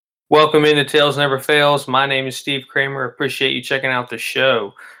Welcome into Tails Never Fails. My name is Steve Kramer. Appreciate you checking out the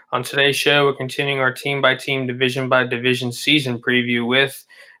show. On today's show, we're continuing our team by team, division by division season preview with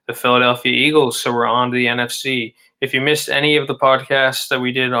the Philadelphia Eagles. So we're on to the NFC. If you missed any of the podcasts that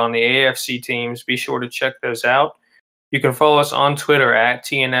we did on the AFC teams, be sure to check those out. You can follow us on Twitter at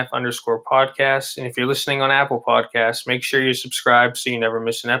TNF_podcast. And if you're listening on Apple Podcasts, make sure you subscribe so you never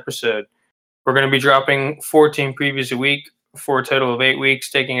miss an episode. We're going to be dropping 14 previews a week for a total of 8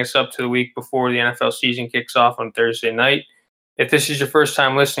 weeks, taking us up to the week before the NFL season kicks off on Thursday night. If this is your first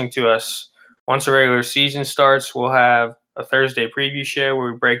time listening to us, once the regular season starts, we'll have a Thursday preview show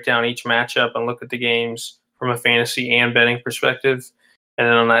where we break down each matchup and look at the games from a fantasy and betting perspective. And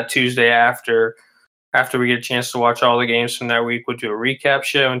then on that Tuesday after we get a chance to watch all the games from that week, we'll do a recap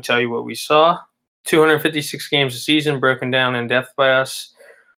show and tell you what we saw. 256 games a season broken down in depth by us.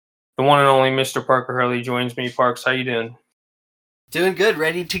 The one and only Mr. Parker Hurley joins me. Parks, how you doing? Doing good.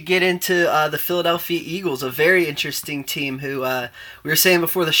 Ready to get into the Philadelphia Eagles, a very interesting team who we were saying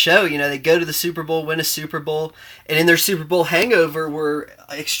before the show, they go to the Super Bowl, win a Super Bowl, and in their Super Bowl hangover, were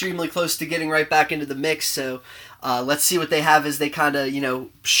extremely close to getting right back into the mix. So let's see what they have as they kind of,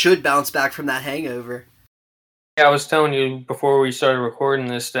 should bounce back from that hangover. Yeah, I was telling you before we started recording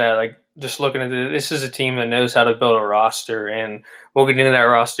this that, just looking at this is a team that knows how to build a roster, and we'll get into that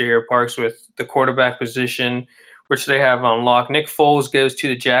roster here, Parks, with the quarterback position, which they have on lock. Nick Foles goes to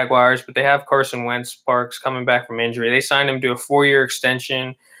the Jaguars, but they have Carson Wentz, Parks, coming back from injury. They signed him to a 4-year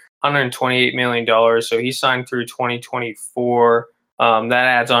extension, $128 million, so he signed through 2024. That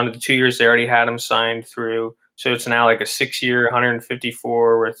adds on to the 2 years they already had him signed through. So it's now like a 6-year,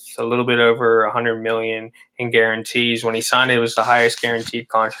 154 with a little bit over $100 million in guarantees. When he signed it, it was the highest guaranteed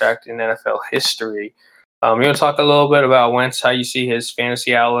contract in NFL history. You want to talk a little bit about Wentz, how you see his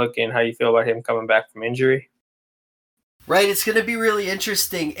fantasy outlook and how you feel about him coming back from injury? Right, it's going to be really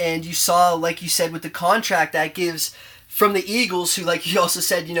interesting. And you saw, like you said, with the contract that gives from the Eagles, who, like you also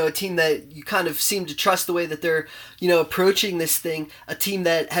said, a team that you kind of seem to trust the way that they're, approaching this thing, a team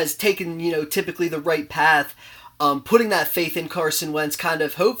that has taken, typically the right path, putting that faith in Carson Wentz kind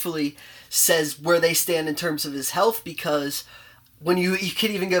of hopefully says where they stand in terms of his health, because when you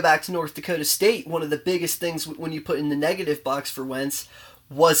could even go back to North Dakota State, one of the biggest things when you put in the negative box for Wentz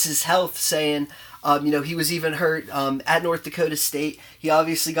was his health, saying, he was even hurt at North Dakota State. He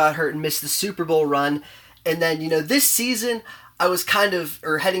obviously got hurt and missed the Super Bowl run. And then, this season, I was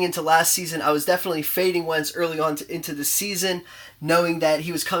heading into last season, I was definitely fading Wentz early on into the season, knowing that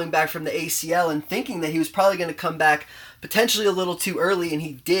he was coming back from the ACL and thinking that he was probably going to come back potentially a little too early, and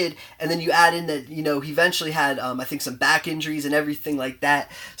he did. And then you add in that, he eventually had, I think, some back injuries and everything like that.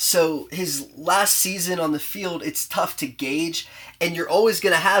 So his last season on the field, it's tough to gauge. And you're always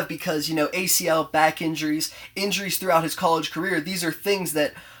going to have, because, ACL, back injuries throughout his college career, these are things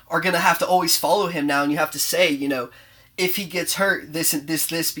that are going to have to always follow him now. And you have to say, if he gets hurt, this,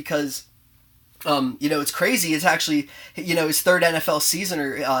 because, it's crazy. It's actually, his third NFL season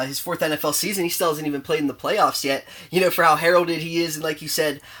or his fourth NFL season. He still hasn't even played in the playoffs yet, for how heralded he is. And like you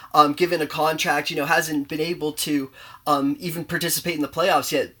said, given a contract, hasn't been able to even participate in the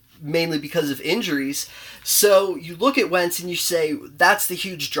playoffs yet, mainly because of injuries. So you look at Wentz and you say, that's the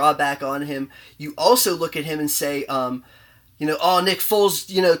huge drawback on him. You also look at him and say, Nick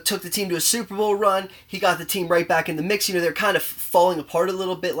Foles, took the team to a Super Bowl run. He got the team right back in the mix. They're kind of falling apart a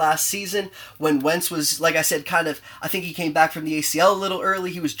little bit last season when Wentz was, like I said, I think he came back from the ACL a little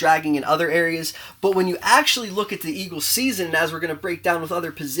early. He was dragging in other areas. But when you actually look at the Eagles season, and as we're going to break down with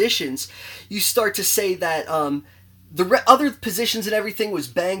other positions, you start to say that the other positions and everything was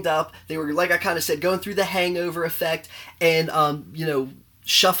banged up. They were, like I kind of said, going through the hangover effect and,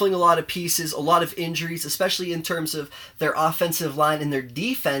 shuffling a lot of pieces, a lot of injuries, especially in terms of their offensive line and their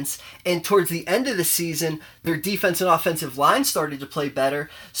defense. And towards the end of the season, their defense and offensive line started to play better,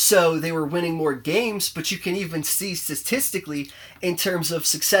 so they were winning more games. But you can even see statistically in terms of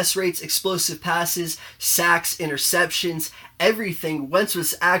success rates, explosive passes, sacks, interceptions, everything, Wentz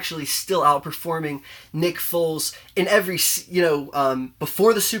was actually still outperforming Nick Foles in every,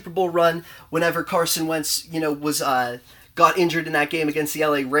 before the Super Bowl run, whenever Carson Wentz, was got injured in that game against the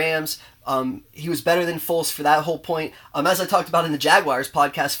LA Rams. He was better than Foles for that whole point. As I talked about in the Jaguars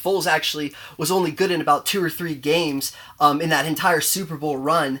podcast, Foles actually was only good in about 2 or 3 games in that entire Super Bowl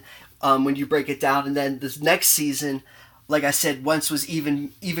run when you break it down. And then this next season, like I said, Wentz was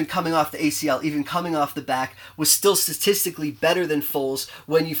even coming off the ACL, even coming off the back, was still statistically better than Foles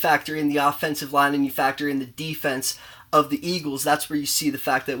when you factor in the offensive line and you factor in the defense. of the Eagles, that's where you see the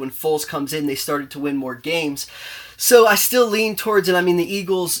fact that when Foles comes in, they started to win more games. So I still lean towards it. I mean, the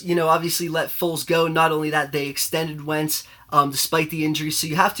Eagles, obviously let Foles go. Not only that, they extended Wentz despite the injury. So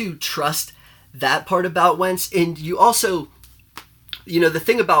you have to trust that part about Wentz. And you also, the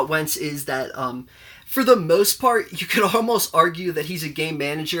thing about Wentz is that for the most part, you could almost argue that he's a game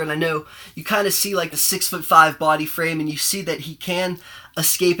manager. And I know you kind of see like the 6'5" body frame, and you see that he can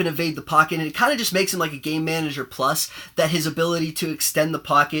escape and evade the pocket, and it kind of just makes him like a game manager plus, that his ability to extend the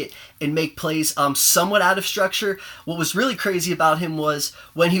pocket and make plays somewhat out of structure. What was really crazy about him was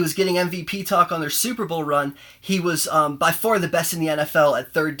when he was getting MVP talk on their Super Bowl run, he was by far the best in the NFL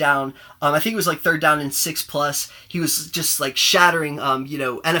at third down. I think it was like third down and 6+. He was just like shattering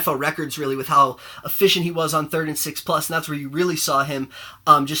NFL records really with how efficient he was on 3rd and 6+, and that's where you really saw him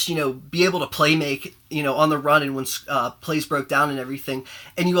just be able to play make on the run and when plays broke down and everything.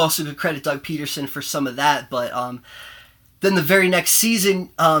 And you also could credit Doug Peterson for some of that. But then the very next season,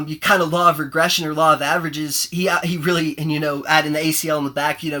 you kind of law of regression or law of averages. He really, and adding the ACL in the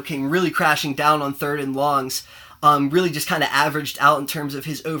back, came really crashing down on 3rd and longs. Really just kind of averaged out in terms of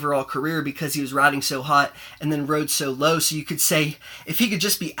his overall career because he was riding so hot and then rode so low. So you could say if he could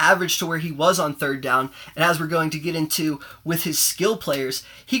just be average to where he was on 3rd down, and as we're going to get into with his skill players,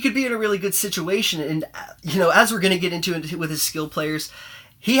 he could be in a really good situation. And, as we're going to get into with his skill players,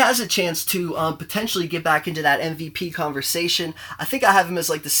 he has a chance to potentially get back into that MVP conversation. I think I have him as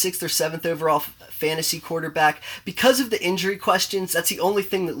like the 6th or 7th overall fantasy quarterback. Because of the injury questions, that's the only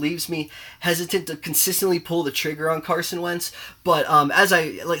thing that leaves me hesitant to consistently pull the trigger on Carson Wentz. But as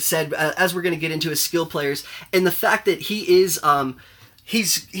I said, as we're going to get into his skill players, and the fact that he is...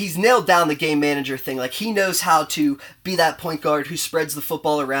 He's nailed down the game manager thing. Like, he knows how to be that point guard who spreads the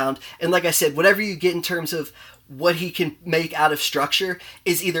football around. And like I said, whatever you get in terms of what he can make out of structure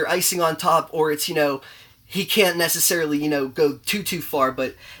is either icing on top, or it's, he can't necessarily, go too far.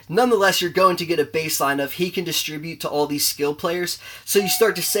 But nonetheless, you're going to get a baseline of he can distribute to all these skill players. So you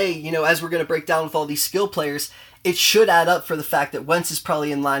start to say, as we're going to break down with all these skill players, it should add up for the fact that Wentz is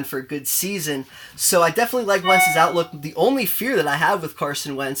probably in line for a good season. So I definitely like Wentz's outlook. The only fear that I have with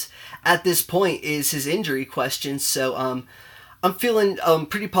Carson Wentz at this point is his injury question. So I'm feeling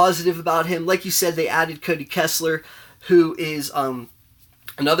pretty positive about him. Like you said, they added Cody Kessler, who is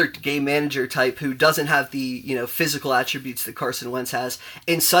another game manager type who doesn't have the physical attributes that Carson Wentz has.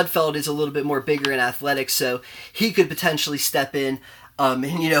 And Sudfeld is a little bit more bigger and athletic, so he could potentially step in.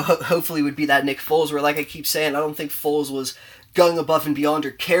 And hopefully would be that Nick Foles, where, like I keep saying, I don't think Foles was going above and beyond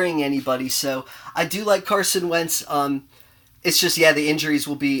or carrying anybody. So I do like Carson Wentz. It's just, the injuries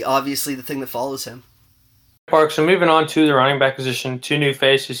will be obviously the thing that follows him. Park, so moving on to the running back position, 2 new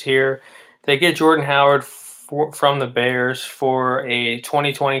faces here. They get Jordan Howard from the Bears for a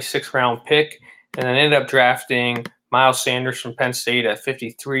 2026 round pick, and then ended up drafting Miles Sanders from Penn State at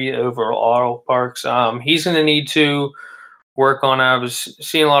 53 overall. Parks. He's going to need to work on. I was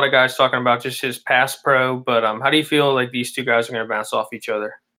seeing a lot of guys talking about just his pass pro, but how do you feel like these two guys are going to bounce off each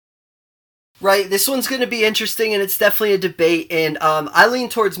other? Right, this one's going to be interesting, and it's definitely a debate, and I lean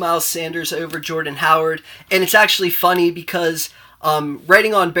towards Miles Sanders over Jordan Howard, and it's actually funny because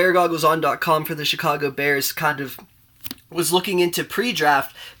writing on BearGogglesOn.com for the Chicago Bears kind of was looking into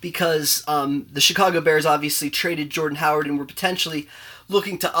pre-draft because the Chicago Bears obviously traded Jordan Howard and were potentially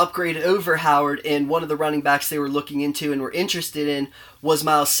looking to upgrade over Howard, and one of the running backs they were looking into and were interested in was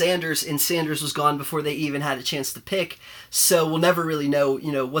Miles Sanders, and Sanders was gone before they even had a chance to pick. So we'll never really know,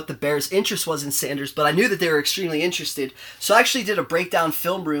 what the Bears' interest was in Sanders, but I knew that they were extremely interested. So I actually did a breakdown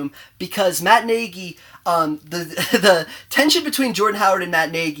film room because Matt Nagy, the tension between Jordan Howard and Matt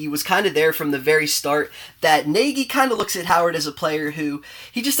Nagy was kind of there from the very start, that Nagy kind of looks at Howard as a player who,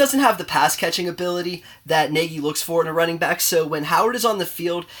 he just doesn't have the pass catching ability that Nagy looks for in a running back. So when Howard is on the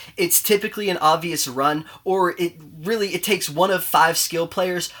field, it's typically an obvious run, or it takes one of 5 skill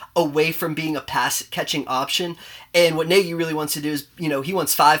players away from being a pass catching option. And what Nagy really wants to do is, he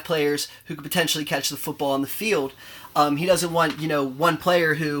wants 5 players who could potentially catch the football on the field. He doesn't want, one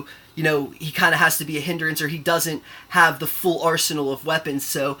player who, he kind of has to be a hindrance, or he doesn't have the full arsenal of weapons.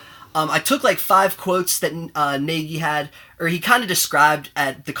 So I took like 5 quotes that Nagy had, or he kind of described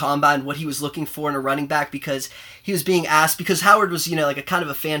at the combine what he was looking for in a running back, because he was being asked, because Howard was, like a kind of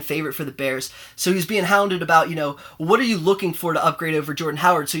a fan favorite for the Bears. So he was being hounded about, what are you looking for to upgrade over Jordan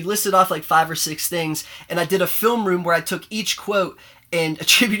Howard? So he listed off like 5 or 6 things, and I did a film room where I took each quote and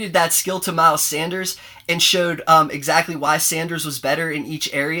attributed that skill to Miles Sanders and showed exactly why Sanders was better in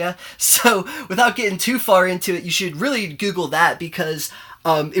each area. So without getting too far into it, you should really Google that, because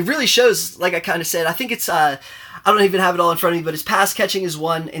It really shows, like I kind of said, I think it's, I don't even have it all in front of me, but his pass catching is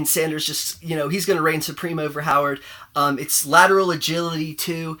one, and Sanders just, he's going to reign supreme over Howard. It's lateral agility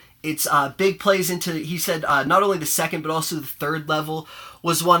too. It's big plays into, he said, not only the second, but also the third level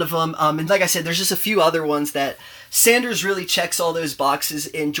was one of them. And like I said, there's just a few other ones that Sanders really checks all those boxes,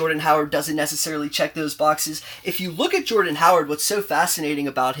 and Jordan Howard doesn't necessarily check those boxes. If you look at Jordan Howard, what's so fascinating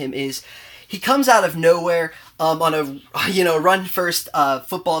about him is he comes out of nowhere on a run-first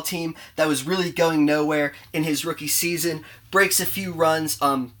football team that was really going nowhere in his rookie season, breaks a few runs.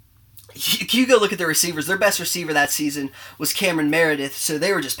 You go look at the receivers. Their best receiver that season was Cameron Meredith, so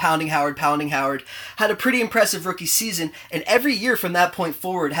they were just pounding Howard. Had a pretty impressive rookie season, and every year from that point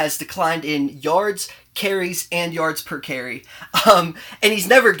forward has declined in yards, carries, and yards per carry. And he's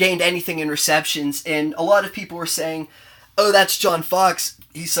never gained anything in receptions, and a lot of people were saying, oh, that's John Fox.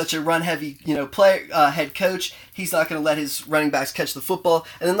 He's such a run-heavy, player, head coach. He's not going to let his running backs catch the football.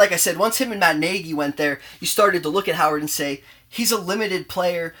 And then, like I said, once him and Matt Nagy went there, you started to look at Howard and say, he's a limited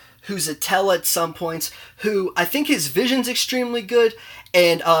player who's a tell at some points, who I think his vision's extremely good,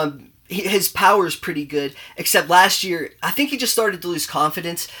 and his power's pretty good, except last year, I think he just started to lose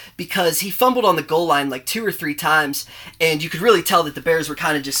confidence because he fumbled on the goal line like 2 or 3 times, and you could really tell that the Bears were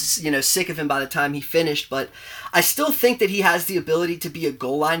kind of just, sick of him by the time he finished, but I still think that he has the ability to be a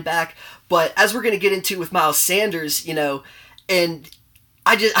goal line back, but as we're going to get into with Miles Sanders, and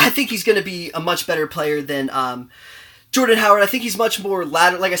I think he's going to be a much better player than Jordan Howard. I think he's much more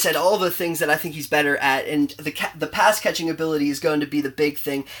lateral. Like I said, all the things that I think he's better at, and the pass catching ability is going to be the big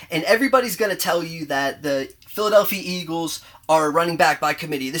thing. And everybody's going to tell you that the Philadelphia Eagles are a running back by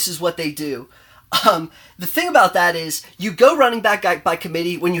committee. This is what they do. The thing about that is you go running back by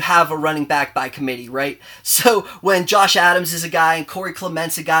committee when you have a running back by committee, right? So when Josh Adams is a guy and Corey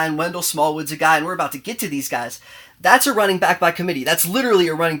Clement's a guy and Wendell Smallwood's a guy, and we're about to get to these guys, that's a running back by committee. That's literally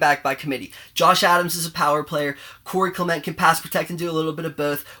a running back by committee. Josh Adams is a power player. Corey Clement can pass protect and do a little bit of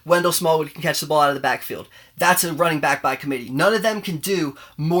both. Wendell Smallwood can catch the ball out of the backfield. That's a running back by committee. None of them can do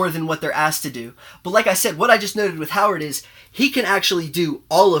more than what they're asked to do. But like I said, what I just noted with Howard is he can actually do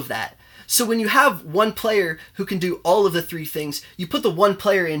all of that. So when you have one player who can do all of the 3 things, you put the one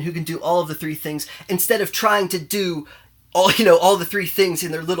player in who can do all of the 3 things instead of trying to do all the 3 things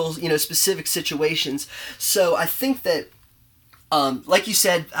in their little, specific situations. So I think that, like you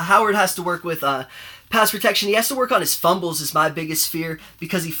said, Howard has to work with pass protection. He has to work on his fumbles is my biggest fear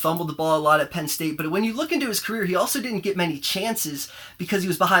because he fumbled the ball a lot at Penn State. But when you look into his career, he also didn't get many chances because he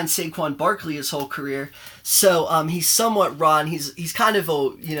was behind Saquon Barkley his whole career. So he's somewhat raw, and he's kind of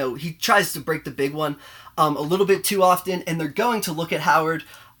he tries to break the big one a little bit too often, and they're going to look at Howard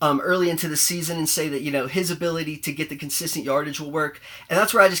early into the season and say that, his ability to get the consistent yardage will work. And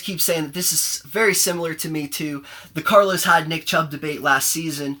that's where I just keep saying that this is very similar to me to the Carlos Hyde, Nick Chubb debate last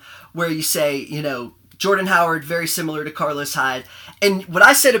season, where you say, Jordan Howard, very similar to Carlos Hyde. And what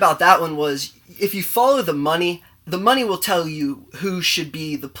I said about that one was, if you follow the money will tell you who should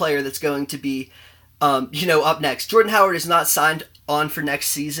be the player that's going to be, up next. Jordan Howard is not signed on for next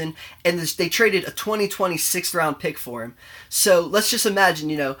season, and they traded a 2020 6th round pick for him. So let's just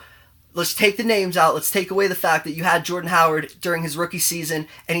imagine, let's take the names out. Let's take away the fact that you had Jordan Howard during his rookie season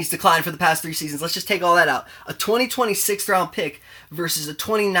and he's declined for the past 3 seasons. Let's just take all that out. A 2020 6th round pick versus a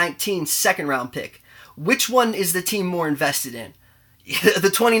 2019 2nd round pick. Which one is the team more invested in?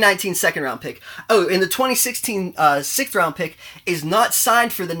 The 2019 2nd round pick. Oh, and the 2016 6th round pick is not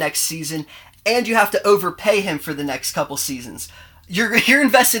signed for the next season, and you have to overpay him for the next couple seasons. You're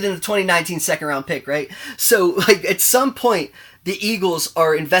invested in the 2019 2nd round pick, right? So, at some point, the Eagles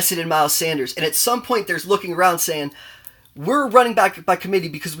are invested in Miles Sanders, and at some point, there's looking around saying, we're running back by committee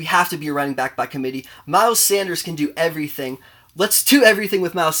because we have to be a running back by committee. Miles Sanders can do everything. Let's do everything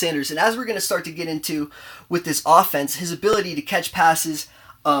with Miles Sanders. And as we're going to start to get into with this offense, his ability to catch passes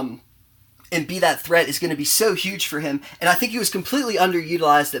and be that threat is going to be so huge for him. And I think he was completely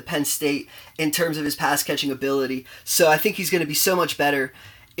underutilized at Penn State in terms of his pass catching ability. So I think he's going to be so much better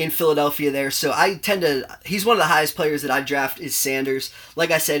in Philadelphia there. So he's one of the highest players that I draft is Sanders.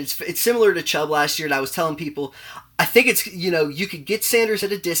 Like I said, it's similar to Chubb last year, and I was telling people, I think it's, you could get Sanders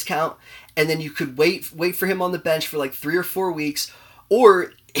at a discount, and then you could wait for him on the bench for like 3 or 4 weeks,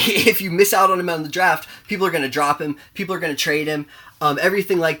 or if you miss out on him on the draft, people are going to drop him, people are going to trade him,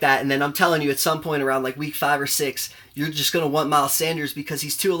 everything like that. And then I'm telling you, at some point around like week 5 or 6, you're just going to want Miles Sanders because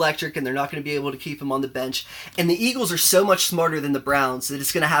he's too electric and they're not going to be able to keep him on the bench. And the Eagles are so much smarter than the Browns that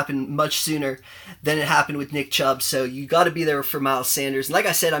it's going to happen much sooner than it happened with Nick Chubb. So you got to be there for Miles Sanders. And like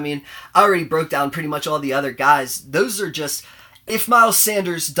I said, I already broke down pretty much all the other guys. Those are just, if Miles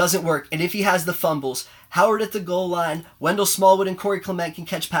Sanders doesn't work and if he has the fumbles, Howard at the goal line, Wendell Smallwood and Corey Clement can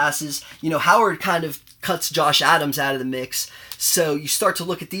catch passes. Howard kind of cuts Josh Adams out of the mix. So you start to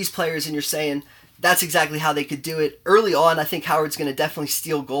look at these players and you're saying, that's exactly how they could do it. Early on, I think Howard's going to definitely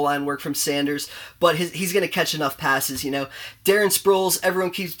steal goal line work from Sanders, but he's going to catch enough passes. Darren Sproles,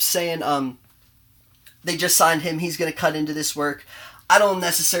 everyone keeps saying they just signed him. He's going to cut into this work. I don't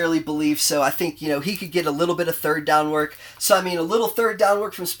necessarily believe so. I think, he could get a little bit of third down work. So, a little third down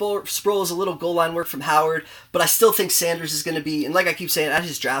work from Sproles, a little goal line work from Howard, but I still think Sanders is going to be, and like I keep saying, at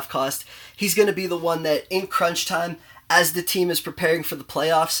his draft cost, he's going to be the one that in crunch time, as the team is preparing for the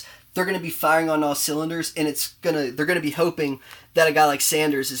playoffs, they're going to be firing on all cylinders, and they're going to be hoping that a guy like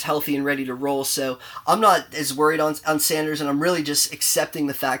Sanders is healthy and ready to roll. So I'm not as worried on Sanders, and I'm really just accepting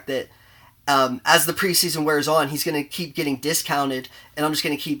the fact that as the preseason wears on, he's going to keep getting discounted, and I'm just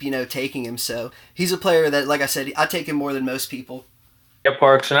going to keep, taking him. So he's a player that, like I said, I take him more than most people. Yeah,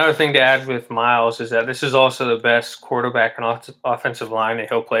 Parks, another thing to add with Miles is that this is also the best quarterback and offensive line that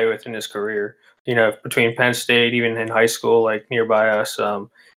he'll play with in his career. Between Penn State, even in high school, like nearby us,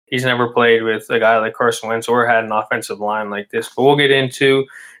 he's never played with a guy like Carson Wentz or had an offensive line like this. But we'll get into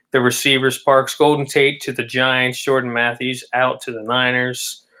the receivers. Parks, Golden Tate to the Giants, Jordan Matthews out to the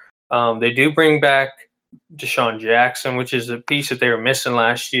Niners. They do bring back Deshaun Jackson, which is a piece that they were missing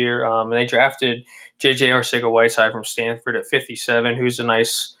last year. And they drafted J.J. Arcega-Whiteside from Stanford at 57, who's a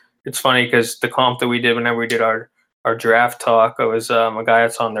nice – it's funny because the comp that we did whenever we did our draft talk, it was a guy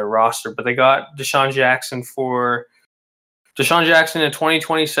that's on their roster. But they got Deshaun Jackson, a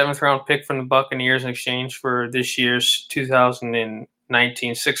 2020 7th-round pick from the Buccaneers in exchange for this year's 2019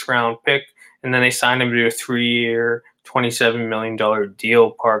 6th-round pick. And then they signed him to a 3-year, $27 million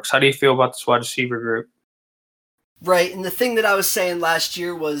deal, Parks. How do you feel about this wide receiver group? Right, and the thing that I was saying last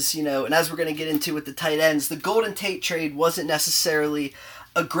year was, and as we're going to get into with the tight ends, the Golden Tate trade wasn't necessarily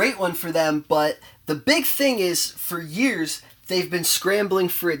a great one for them, but the big thing is, for years, they've been scrambling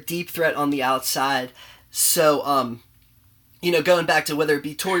for a deep threat on the outside. So, going back to whether it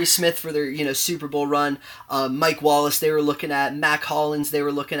be Torrey Smith for their, Super Bowl run, Mike Wallace they were looking at, Mac Hollins they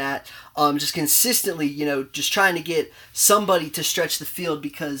were looking at, just consistently, just trying to get somebody to stretch the field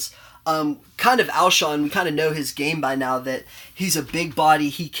because kind of Alshon, we kind of know his game by now that he's a big body,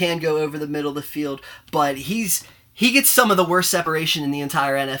 he can go over the middle of the field, but he gets some of the worst separation in the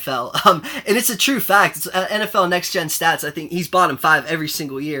entire NFL. And it's a true fact. It's NFL Next Gen Stats. I think he's bottom 5 every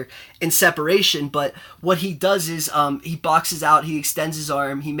single year in separation. But what he does is he boxes out, he extends his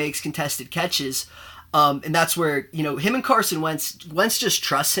arm, he makes contested catches. And that's where, him and Carson Wentz just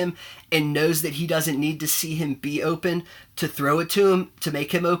trusts him and knows that he doesn't need to see him be open to throw it to him to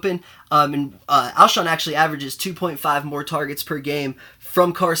make him open. And Alshon actually averages 2.5 more targets per game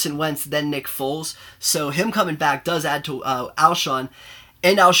from Carson Wentz than Nick Foles. So him coming back does add to Alshon.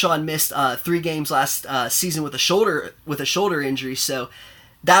 And Alshon missed 3 games last season with a shoulder injury. So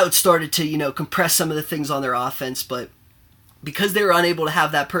that started to, compress some of the things on their offense. But because they were unable to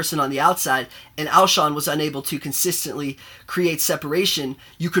have that person on the outside and Alshon was unable to consistently create separation,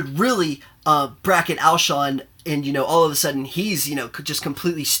 you could really bracket Alshon and, all of a sudden he's, just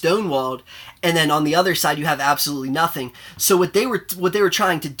completely stonewalled. And then on the other side, you have absolutely nothing. So what they were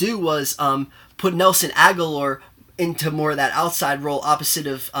trying to do was put Nelson Aguilar into more of that outside role opposite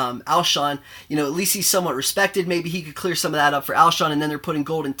of Alshon. At least he's somewhat respected. Maybe he could clear some of that up for Alshon, and then they're putting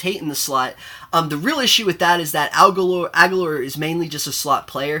Golden Tate in the slot. The real issue with that is that Aguilar is mainly just a slot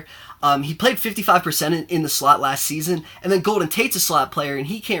player. He played 55% in the slot last season, and then Golden Tate's a slot player, and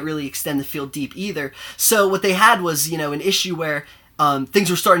he can't really extend the field deep either. So what they had was, an issue where things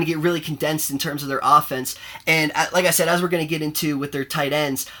were starting to get really condensed in terms of their offense. And like I said, as we're going to get into with their tight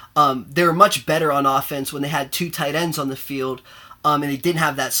ends, they were much better on offense when they had 2 tight ends on the field, and they didn't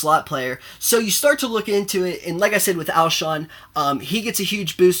have that slot player. So you start to look into it, and like I said with Alshon, he gets a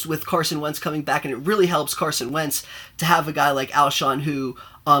huge boost with Carson Wentz coming back, and it really helps Carson Wentz to have a guy like Alshon who,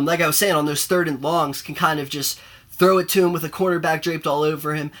 like I was saying, on those 3rd and longs can kind of just throw it to him with a cornerback draped all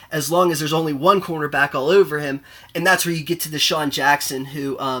over him, as long as there's only one cornerback all over him. And that's where you get to Deshaun Jackson,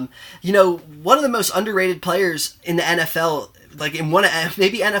 who, one of the most underrated players in the NFL, like in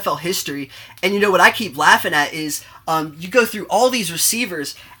maybe NFL history. And what I keep laughing at is you go through all these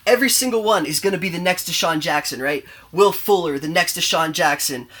receivers, every single one is going to be the next Deshaun Jackson, right? Will Fuller, the next Deshaun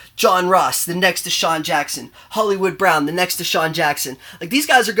Jackson. John Ross, the next Deshaun Jackson. Hollywood Brown, the next Deshaun Jackson. Like, these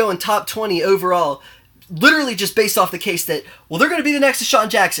guys are going top 20 overall, literally just based off the case that, well, they're going to be the next Deshaun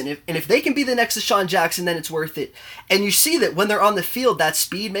Jackson. And if they can be the next Deshaun Jackson, then it's worth it. And you see that when they're on the field, that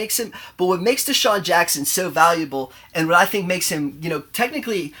speed makes him. But what makes Deshaun Jackson so valuable, and what I think makes him,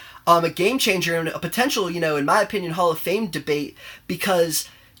 technically a game changer and a potential, in my opinion, Hall of Fame debate, because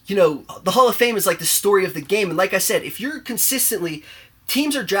the Hall of Fame is like the story of the game. And like I said, if you're consistently,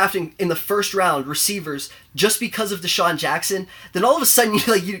 teams are drafting in the first round receivers just because of Deshaun Jackson, then all of a sudden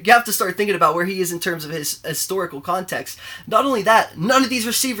you have to start thinking about where he is in terms of his historical context. Not only that, none of these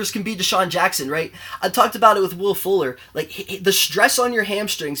receivers can be Deshaun Jackson, right? I talked about it with Will Fuller. Like, the stress on your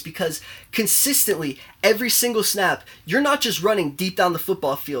hamstrings, because consistently every single snap you're not just running deep down the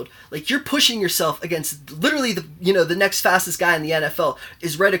football field, like you're pushing yourself against literally the next fastest guy in the NFL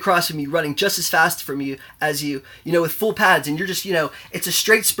is right across from you, running just as fast from you as you with full pads, and you're just it's a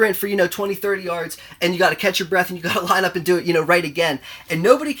straight sprint for 20-30 yards, and you got to catch your breath and you got to line up and do it right again, and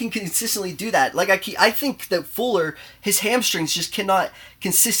nobody can consistently do that. Like I think that Fuller, his hamstrings just cannot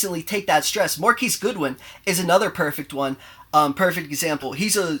consistently take that stress. Marquise Goodwin is another perfect one. Perfect example.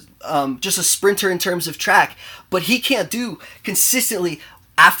 He's just a sprinter in terms of track, but he can't do consistently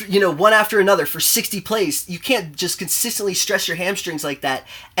one after another for 60 plays. You can't just consistently stress your hamstrings like that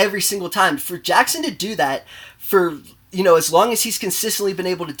every single time. For Jackson to do that for as long as he's consistently been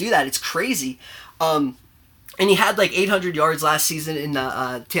able to do that, it's crazy. And he had like 800 yards last season in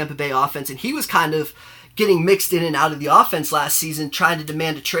the Tampa Bay offense, and he was kind of getting mixed in and out of the offense last season, trying to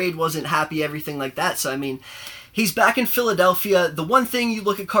demand a trade, wasn't happy, everything like that. So, I mean, he's back in Philadelphia. The one thing, you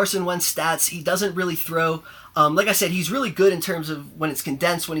look at Carson Wentz stats, he doesn't really throw. Like I said, he's really good in terms of when it's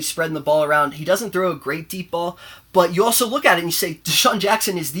condensed, when he's spreading the ball around. He doesn't throw a great deep ball, but you also look at it and you say Deshaun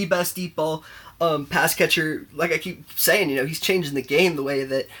Jackson is the best deep ball pass catcher. Like I keep saying, he's changing the game the way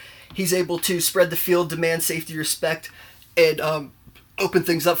that he's able to spread the field, demand safety, respect, and open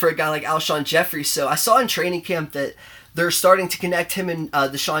things up for a guy like Alshon Jeffrey. So I saw in training camp that they're starting to connect him and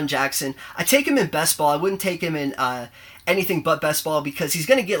Deshaun Jackson. I take him in best ball. I wouldn't take him in anything but best ball, because he's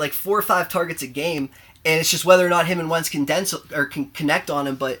going to get like 4 or 5 targets a game, and it's just whether or not him and Wentz can connect on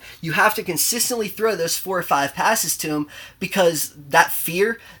him. But you have to consistently throw those 4 or 5 passes to him, because that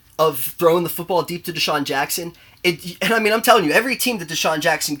fear of throwing the football deep to Deshaun Jackson, and I mean, I'm telling you, every team that Deshaun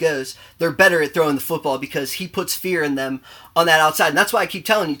Jackson goes, they're better at throwing the football, because he puts fear in them on that outside. And that's why I keep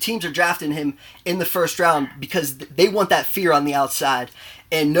telling you, teams are drafting him in the first round, because they want that fear on the outside,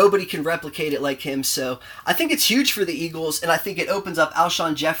 and nobody can replicate it like him. So I think it's huge for the Eagles, and I think it opens up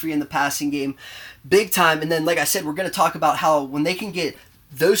Alshon Jeffrey in the passing game big time. And then, like I said, we're going to talk about how when they can get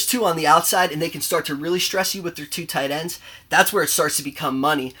those two on the outside and they can start to really stress you with their 2 tight ends, that's where it starts to become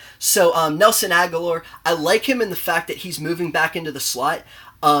money. So Nelson Agholor, I like him in the fact that he's moving back into the slot.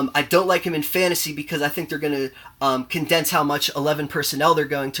 I don't like him in fantasy, because I think they're going to condense how much 11 personnel they're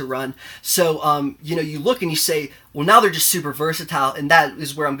going to run. So, you look and you say, well, now they're just super versatile, and that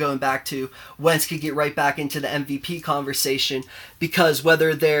is where I'm going back to. Wentz could get right back into the MVP conversation, because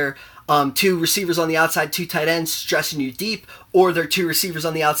whether they're 2 receivers on the outside, 2 tight ends stressing you deep, or they're 2 receivers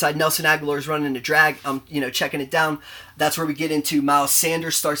on the outside, Nelson Agholor is running a drag, checking it down. That's where we get into Miles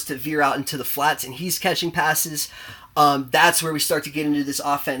Sanders starts to veer out into the flats, and he's catching passes. That's where we start to get into this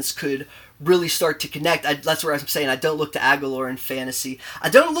offense could really start to connect. That's where I'm saying I don't look to Agholor in fantasy. I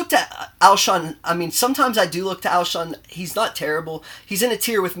don't look to Alshon. I mean, sometimes I do look to Alshon. He's not terrible. He's in a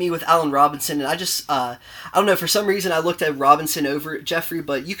tier with me with Allen Robinson, and I just, I don't know, for some reason I looked at Robinson over Jeffrey,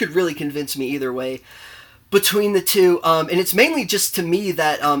 but you could really convince me either way between the two. And it's mainly just to me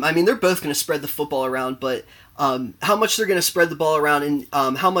that, I mean, they're both going to spread the football around, but how much they're going to spread the ball around, and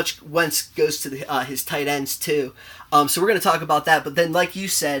how much Wentz goes to his tight ends too. So we're going to talk about that. But then, like you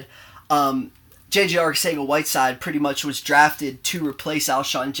said, J.J. Arcega-Whiteside pretty much was drafted to replace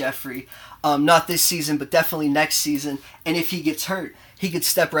Alshon Jeffrey. Not this season, but definitely next season. And if he gets hurt, he could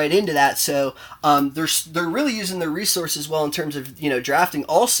step right into that. So they're really using their resources well in terms of drafting.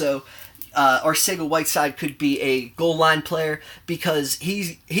 Also, Arcega-Whiteside could be a goal line player, because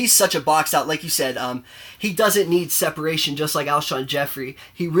he's such a box out. Like you said, he doesn't need separation, just like Alshon Jeffrey.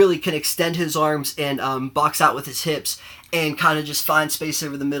 He really can extend his arms and box out with his hips and kind of just find space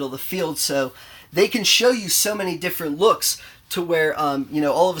over the middle of the field. So they can show you so many different looks to where,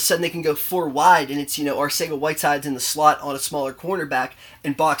 all of a sudden they can go 4 wide, and it's, Arcega-Whiteside's in the slot on a smaller cornerback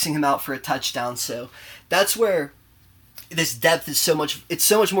and boxing him out for a touchdown. So that's where this depth is so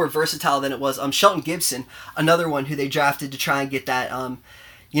much more versatile than it was. Shelton Gibson, another one who they drafted to try and get that,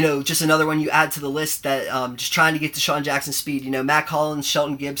 just another one you add to the list that just trying to get Deshaun Jackson speed. Mack Hollins,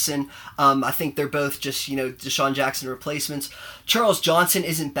 Shelton Gibson, I think they're both just, Deshaun Jackson replacements. Charles Johnson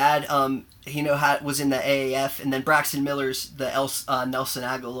isn't bad. Was in the AAF, and then Braxton Miller's the Nelson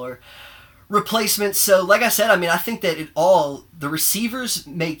Agholor replacements. So, like I said, I mean, I think that the receivers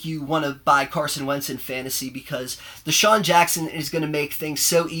make you want to buy Carson Wentz in fantasy because Deshaun Jackson is going to make things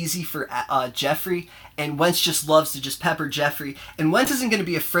so easy for Jeffrey, and Wentz just loves to just pepper Jeffrey, and Wentz isn't going to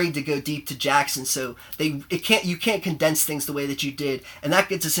be afraid to go deep to Jackson, so you can't condense things the way that you did, and that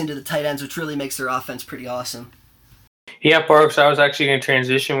gets us into the tight ends, which really makes their offense pretty awesome. Yeah, Parks, I was actually going to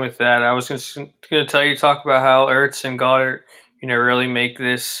transition with that. I was going to talk about how Ertz and Goddard, really make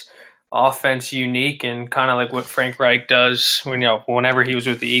this offense unique, and kind of like what Frank Reich does whenever he was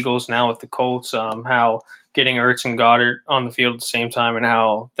with the Eagles, now with the Colts, how getting Ertz and Goddard on the field at the same time and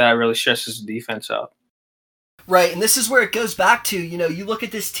how that really stresses the defense out. Right, and this is where it goes back to, you look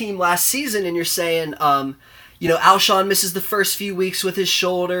at this team last season and you're saying, Alshon misses the first few weeks with his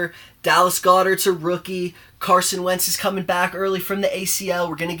shoulder. Dallas Goedert's a rookie. Carson Wentz is coming back early from the ACL.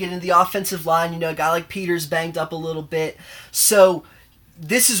 We're going to get into the offensive line. A guy like Peters banged up a little bit. So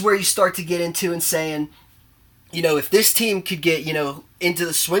this is where you start to get into and saying, if this team could get, into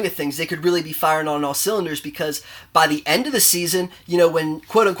the swing of things, they could really be firing on all cylinders, because by the end of the season, when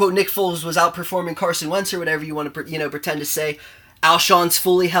quote-unquote Nick Foles was outperforming Carson Wentz or whatever you want to, pretend to say, Alshon's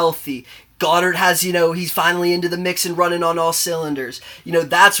fully healthy. Goddard has, he's finally into the mix and running on all cylinders.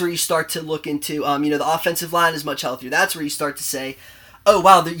 That's where you start to look into, the offensive line is much healthier. That's where you start to say, oh,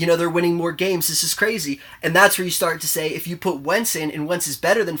 wow, they're winning more games. This is crazy. And that's where you start to say, if you put Wentz in, and Wentz is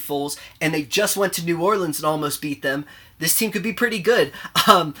better than Foles, and they just went to New Orleans and almost beat them, this team could be pretty good.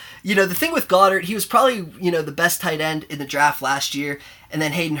 The thing with Goddard, he was probably, the best tight end in the draft last year, and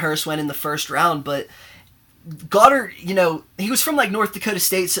then Hayden Hurst went in the first round, but Goddard, he was from like North Dakota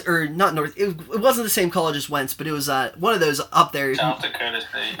State, or not North, it wasn't the same college as Wentz, but it was one of those up there. South Dakota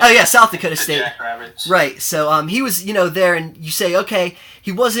State. Oh yeah, South Dakota State. Jackrabbits. Right, so he was, there, and you say, okay,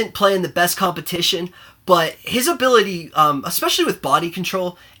 he wasn't playing the best competition, but his ability, especially with body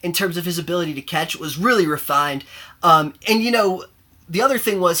control, in terms of his ability to catch, was really refined. And the other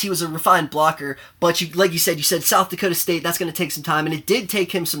thing was he was a refined blocker, but you said South Dakota State, that's going to take some time, and it did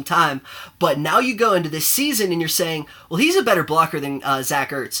take him some time. But now you go into this season and you're saying, well, he's a better blocker than Zach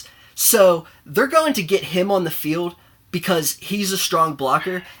Ertz. So they're going to get him on the field because he's a strong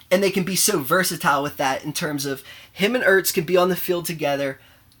blocker, and they can be so versatile with that in terms of him and Ertz can be on the field together.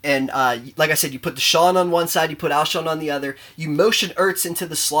 And like I said, you put Deshaun on one side, you put Alshon on the other, you motion Ertz into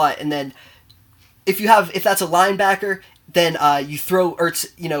the slot, and then if that's a linebacker, then you throw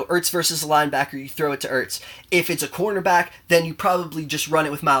Ertz, Ertz versus a linebacker, you throw it to Ertz. If it's a cornerback, then you probably just run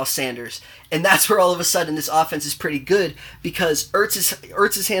it with Miles Sanders. And that's where all of a sudden this offense is pretty good, because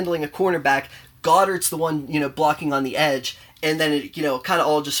Ertz is handling a cornerback, Goddard's the one, blocking on the edge, and then it, kind of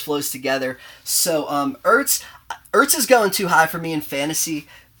all just flows together. So Ertz is going too high for me in fantasy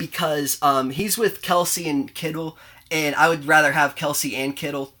because he's with Kelsey and Kittle, and I would rather have Kelsey and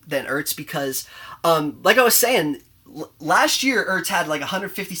Kittle than Ertz because, like I was saying, last year Ertz had like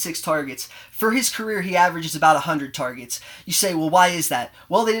 156 targets. For his career, he averages about 100 targets. You say, well, why is that?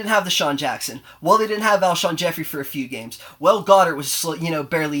 Well, they didn't have Deshaun Jackson. Well, they didn't have Alshon Jeffrey for a few games. Well, Goddard was,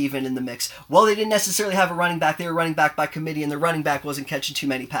 barely even in the mix. Well, they didn't necessarily have a running back. They were running back by committee, and the running back wasn't catching too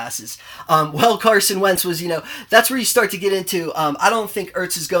many passes. Carson Wentz was, that's where you start to get into, I don't think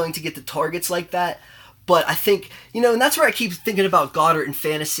Ertz is going to get the targets like that. But I think, and that's where I keep thinking about Goddard in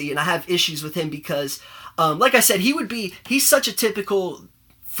fantasy, and I have issues with him because, like I said, he's such a typical,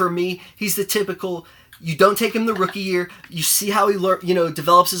 for me, he's the typical, you don't take him the rookie year, you see how he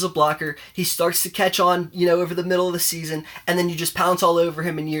develops as a blocker, he starts to catch on, over the middle of the season, and then you just pounce all over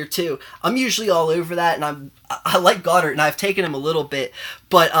him in year two. I'm usually all over that, and I like Goddard, and I've taken him a little bit,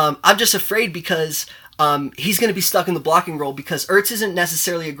 but I'm just afraid because he's going to be stuck in the blocking role because Ertz isn't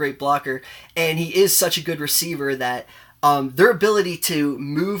necessarily a great blocker, and he is such a good receiver that their ability to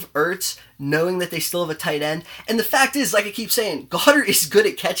move Ertz, knowing that they still have a tight end, and the fact is, like I keep saying, Goddard is good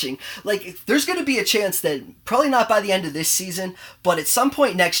at catching. Like, there's going to be a chance that, probably not by the end of this season, but at some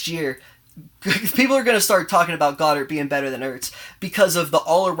point next year, people are going to start talking about Goddard being better than Ertz because of the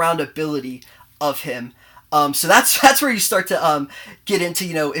all-around ability of him. So that's where you start to get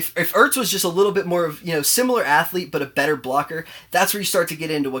into, if Ertz was just a little bit more of, similar athlete but a better blocker, that's where you start to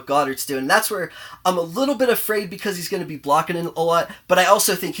get into what Goddard's doing. And that's where I'm a little bit afraid because he's going to be blocking a lot, but I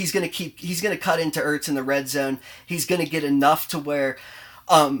also think he's going to cut into Ertz in the red zone. He's going to get enough to where,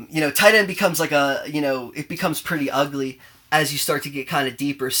 tight end becomes like it becomes pretty ugly as you start to get kind of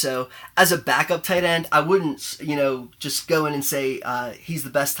deeper. So as a backup tight end, I wouldn't, just go in and say he's the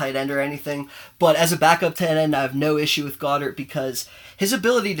best tight end or anything. But as a backup tight end, I have no issue with Goddard because his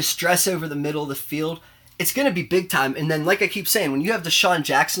ability to stress over the middle of the field, it's going to be big time. And then, like I keep saying, when you have Deshaun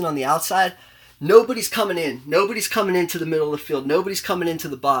Jackson on the outside, nobody's coming in. Nobody's coming into the middle of the field. Nobody's coming into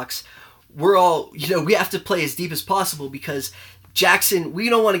the box. we're all, we have to play as deep as possible because Jackson, we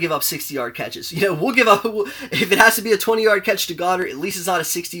don't want to give up 60-yard catches. We'll give up, if it has to be a 20-yard catch to Goddard, at least it's not a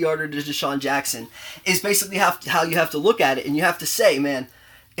 60-yarder to Deshaun Jackson, is basically how you have to look at it. And you have to say, man,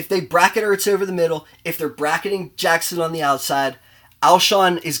 if they bracket Ertz over the middle, if they're bracketing Jackson on the outside,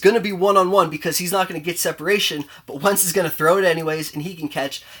 Alshon is going to be one-on-one because he's not going to get separation, but Wentz is going to throw it anyways, and he can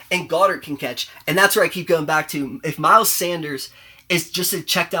catch, and Goddard can catch. And that's where I keep going back to. If Miles Sanders is just a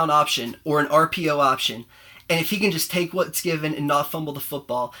check-down option or an RPO option, and if he can just take what's given and not fumble the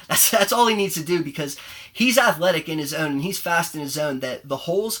football, that's all he needs to do because he's athletic in his own and he's fast in his own. That the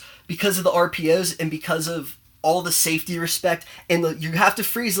holes, because of the RPOs and because of all the safety respect, and you have to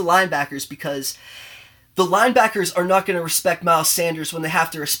freeze the linebackers because the linebackers are not going to respect Miles Sanders when they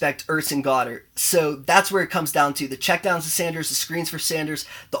have to respect Ertz and Goddard. So that's where it comes down to. The checkdowns to Sanders, the screens for Sanders,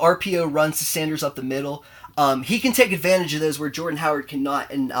 the RPO runs to Sanders up the middle. He can take advantage of those where Jordan Howard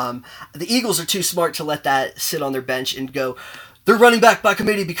cannot. And the Eagles are too smart to let that sit on their bench and go, they're running back by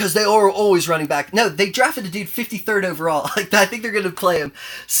committee because they are always running back. No, they drafted a dude 53rd overall. I think they're going to play him.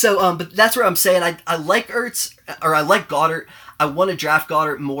 So, but that's where I'm saying I like Ertz, or I like Goddard. I want to draft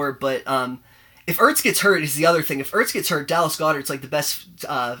Goddard more, but if Ertz gets hurt is the other thing. If Ertz gets hurt, Dallas Goedert's like the best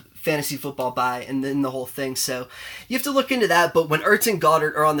fantasy football buy and then the whole thing. So you have to look into that. But when Ertz and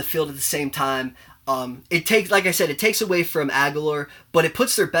Goddard are on the field at the same time, it takes, like I said, it takes away from Aguilar, but it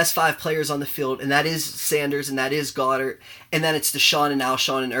puts their best 5 players on the field, and that is Sanders, and that is Goddard, and then it's Deshaun and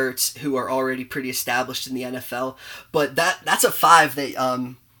Alshon and Ertz, who are already pretty established in the NFL. But that's a 5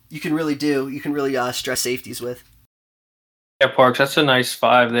 that you can really do. You can really stress safeties with. Yeah, Parks, that's a nice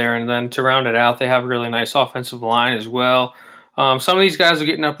 5 there. And then to round it out, they have a really nice offensive line as well. Some of these guys are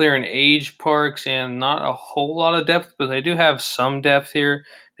getting up there in age, Parks, and not a whole lot of depth, but they do have some depth here.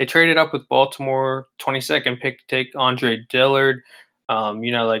 They traded up with Baltimore, 22nd pick to take Andre Dillard.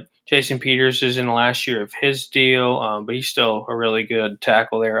 Like Jason Peters is in the last year of his deal, but he's still a really good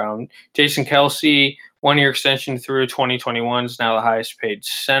tackle there. Jason Kelsey, 1-year extension through 2021, is now the highest paid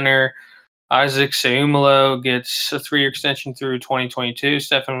center. Isaac Seumalo gets a 3-year extension through 2022.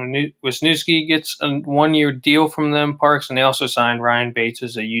 Stefan Wisniewski gets a 1-year deal from them, Parks, and they also signed Ryan Bates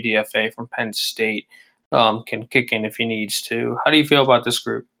as a UDFA from Penn State. Can kick in if he needs to. How do you feel about this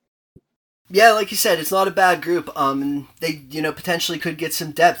group? Yeah, like you said, it's not a bad group. They potentially could get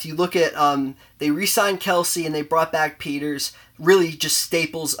some depth. You look at they re-signed Kelsey and they brought back Peters, really just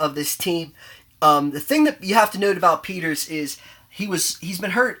staples of this team. The thing that you have to note about Peters is he's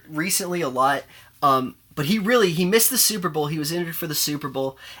been hurt recently a lot. But he missed the Super Bowl. He was injured for the Super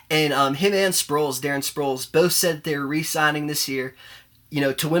Bowl, and him and Darren Sproles, both said they're re-signing this year,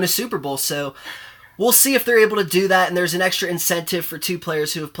 to win a Super Bowl. So we'll see if they're able to do that, and there's an extra incentive for 2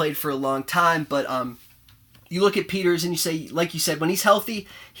 players who have played for a long time. But you look at Peters and you say, like you said, when he's healthy,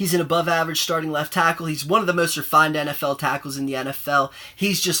 he's an above-average starting left tackle. He's one of the most refined NFL tackles in the NFL.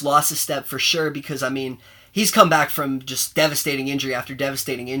 He's just lost a step for sure because, he's come back from just devastating injury after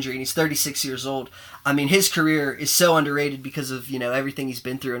devastating injury, and he's 36 years old. His career is so underrated because of, everything he's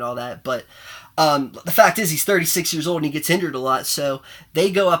been through and all that. But the fact is he's 36 years old and he gets injured a lot. So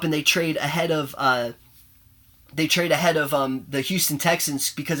they go up and they trade ahead of the Houston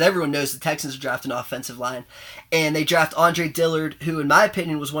Texans because everyone knows the Texans are drafting an offensive line. And they draft Andre Dillard, who in my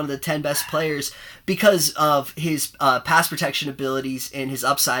opinion was one of the 10 best players because of his pass protection abilities and his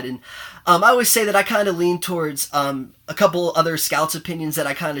upside. And I always say that I kind of lean towards a couple other scouts' opinions that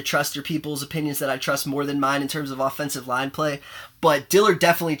I kind of trust, or people's opinions that I trust more than mine in terms of offensive line play. But Dillard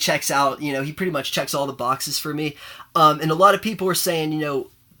definitely checks out. He pretty much checks all the boxes for me. And a lot of people were saying,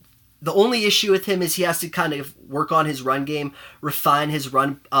 the only issue with him is he has to kind of work on his run game, refine his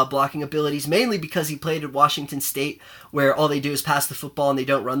run blocking abilities, mainly because he played at Washington State, where all they do is pass the football and they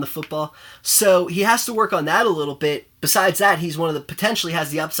don't run the football. So he has to work on that a little bit. Besides that, he's potentially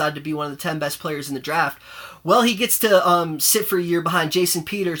has the upside to be one of the 10 best players in the draft. Well, he gets to sit for a year behind Jason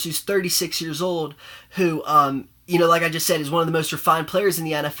Peters, who's 36 years old, who like I just said, is one of the most refined players in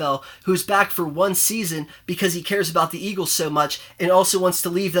the NFL, who's back for 1 season because he cares about the Eagles so much and also wants to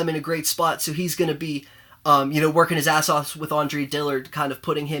leave them in a great spot. So he's going to be, working his ass off with Andre Dillard, kind of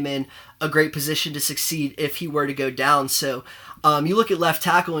putting him in a great position to succeed if he were to go down. So you look at left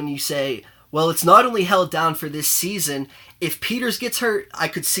tackle and you say, well, it's not only held down for this season. If Peters gets hurt, I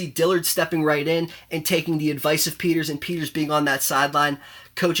could see Dillard stepping right in and taking the advice of Peters and Peters being on that sideline,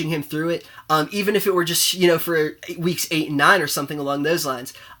 coaching him through it. Even if it were just, for weeks 8 and 9 or something along those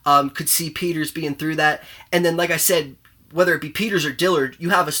lines, could see Peters being through that. And then, like I said, whether it be Peters or Dillard, you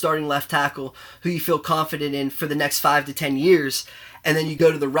have a starting left tackle who you feel confident in for the next 5 to 10 years. And then you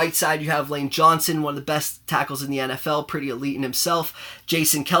go to the right side, you have Lane Johnson, one of the best tackles in the NFL, pretty elite in himself.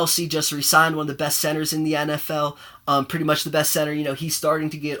 Jason Kelce just re-signed, one of the best centers in the NFL, pretty much the best center. He's starting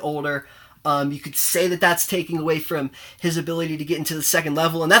to get older. You could say that that's taking away from his ability to get into the second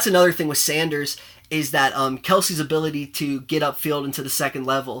level. And that's another thing with Sanders, is that Kelce's ability to get upfield into the second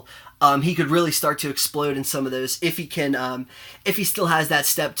level. He could really start to explode in some of those if he can, if he still has that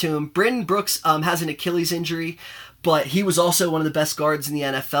step to him. Brandon Brooks has an Achilles injury, but he was also one of the best guards in the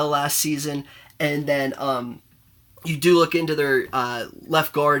NFL last season. And then you do look into their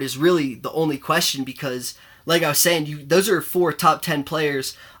left guard is really the only question, because, like I was saying, those are 4 top 10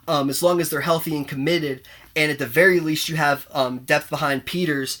 players as long as they're healthy and committed. And at the very least, you have depth behind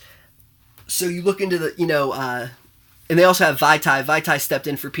Peters. So you look into the, and they also have Vaitai. Vaitai stepped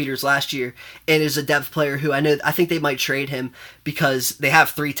in for Peters last year and is a depth player who I think they might trade him because they have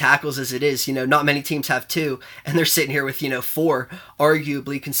 3 tackles as it is. Not many teams have 2, and they're sitting here with, 4,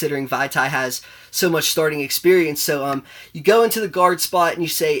 arguably, considering Vaitai has so much starting experience. So you go into the guard spot and you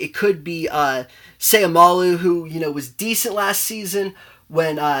say it could be Seumalo, who, was decent last season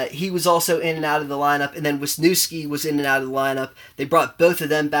when he was also in and out of the lineup, and then Wisniewski was in and out of the lineup. They brought both of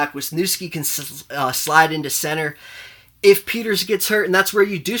them back. Wisniewski can slide into center if Peters gets hurt, and that's where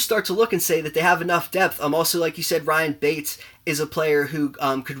you do start to look and say that they have enough depth. Also, like you said, Ryan Bates is a player who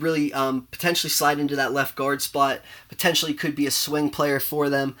could really potentially slide into that left guard spot, potentially could be a swing player for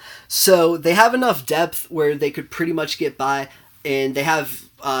them. So they have enough depth where they could pretty much get by, and they have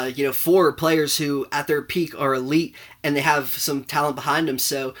 4 players who at their peak are elite, and they have some talent behind them.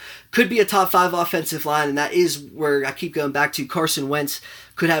 So could be a top 5 offensive line, and that is where I keep going back to. Carson Wentz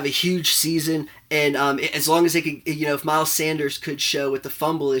could have a huge season, and as long as they could, if Miles Sanders could show with the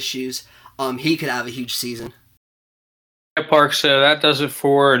fumble issues, he could have a huge season. Yeah, Park, so that does it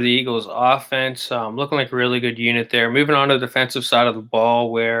for the Eagles offense. Looking like a really good unit there. Moving on to the defensive side of the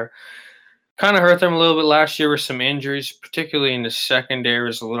ball, where kind of hurt them a little bit last year with some injuries, particularly in the secondary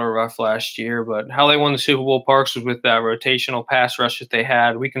was a little rough last year. But how they won the Super Bowl, Parks, was with that rotational pass rush that they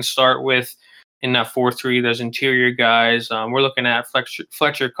had. We can start with, in that 4-3, those interior guys. We're looking at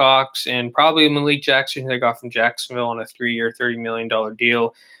Fletcher Cox and probably Malik Jackson, who they got from Jacksonville on a 3-year, $30 million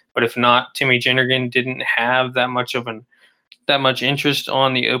deal. But if not, Timmy Jernigan didn't have that much interest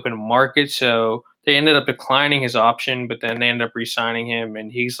on the open market, so they ended up declining his option, but then they ended up re-signing him,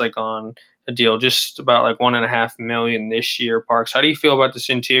 and he's on a deal just about $1.5 million this year. Parks, how do you feel about this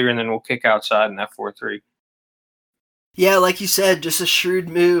interior? And then we'll kick outside in that 4-3. Yeah, like you said, just a shrewd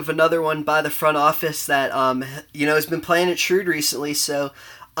move. Another one by the front office that has been playing it shrewd recently. So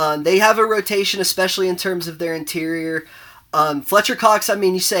they have a rotation, especially in terms of their interior. Fletcher Cox,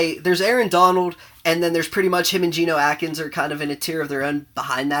 you say there's Aaron Donald, and then there's pretty much him and Geno Atkins are kind of in a tier of their own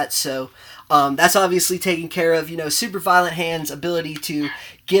behind that. So that's obviously taken care of. Super violent hands, ability to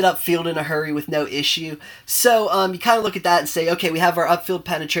get upfield in a hurry with no issue. So you kind of look at that and say, okay, we have our upfield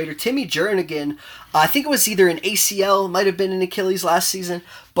penetrator. Timmy Jernigan, I think it was either an ACL, might have been an Achilles last season,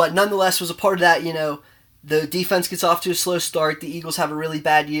 but nonetheless was a part of that. The defense gets off to a slow start. The Eagles have a really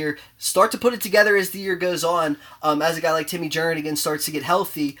bad year. Start to put it together as the year goes on. As a guy like Timmy Jernigan starts to get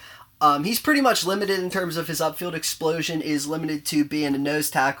healthy, he's pretty much limited in terms of his upfield explosion, is limited to being a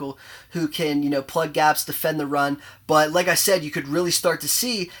nose tackle who can, plug gaps, defend the run. But like I said, you could really start to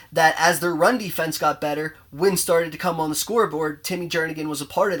see that as their run defense got better, wins started to come on the scoreboard. Timmy Jernigan was a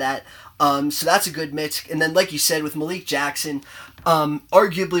part of that. So that's a good mix. And then, like you said, with Malik Jackson,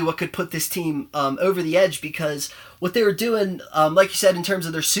 arguably what could put this team over the edge, because what they were doing, like you said, in terms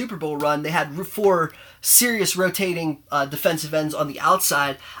of their Super Bowl run, they had 4 serious rotating defensive ends on the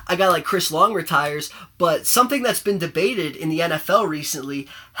outside. A guy like Chris Long retires, but something that's been debated in the NFL recently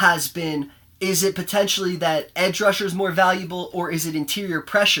has been, is it potentially that edge rusher is more valuable, or is it interior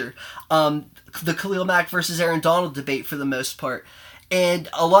pressure? The Khalil Mack versus Aaron Donald debate for the most part. And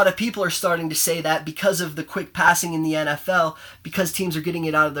a lot of people are starting to say that because of the quick passing in the NFL, because teams are getting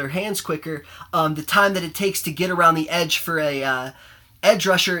it out of their hands quicker, the time that it takes to get around the edge for a edge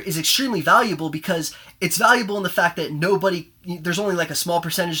rusher is extremely valuable, because it's valuable in the fact that there's only a small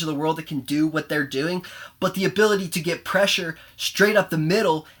percentage of the world that can do what they're doing, but the ability to get pressure straight up the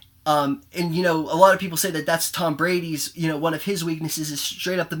middle. And a lot of people say that that's Tom Brady's, one of his weaknesses is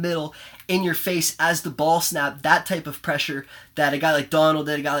straight up the middle, in your face as the ball snap. That type of pressure that a guy like Donald,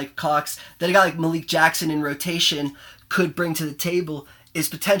 that a guy like Cox, that a guy like Malik Jackson in rotation could bring to the table is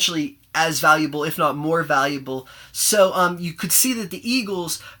potentially as valuable, if not more valuable. So you could see that the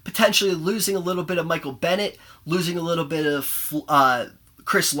Eagles potentially losing a little bit of Michael Bennett, losing a little bit of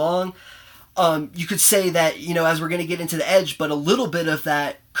Chris Long. You could say that, as we're going to get into the edge, but a little bit of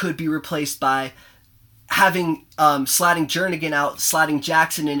that could be replaced by having sliding Jernigan out, sliding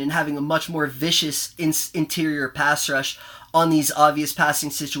Jackson in, and having a much more vicious interior pass rush on these obvious passing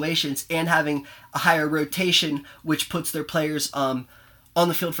situations, and having a higher rotation, which puts their players on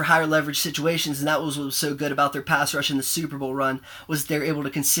the field for higher leverage situations. And that was what was so good about their pass rush in the Super Bowl run, was they're able to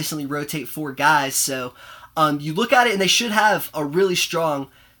consistently rotate 4 guys. So you look at it, and they should have a really strong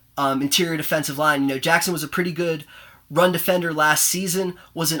interior defensive line. Jackson was a pretty good run defender last season,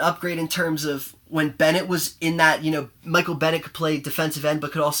 was an upgrade in terms of when Bennett was in that, Michael Bennett could play defensive end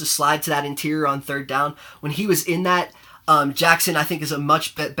but could also slide to that interior on third down. When he was in that, Jackson, I think, is a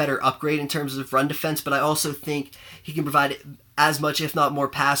much better upgrade in terms of run defense, but I also think he can provide as much, if not more,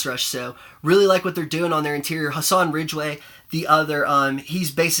 pass rush. So really like what they're doing on their interior. Hassan Ridgeway, the other,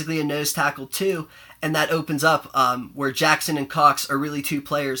 he's basically a nose tackle too, and that opens up where Jackson and Cox are really 2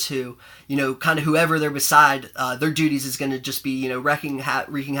 players who, kind of whoever they're beside, their duties is going to just be, wreaking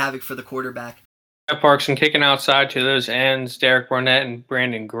havoc for the quarterback. Parks, and kicking outside to those ends, Derek Barnett and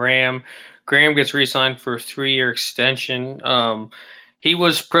Brandon Graham. Graham gets re-signed for a 3-year extension. He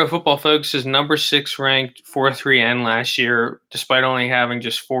was Pro Football Focus's number 6 ranked 4-3 end last year, despite only having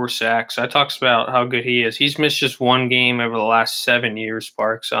just 4 sacks. That talks about how good he is. He's missed just 1 game over the last 7 years,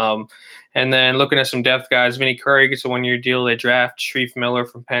 Parks. And then looking at some depth guys, Vinny Curry gets a 1-year deal. They draft Sharif Miller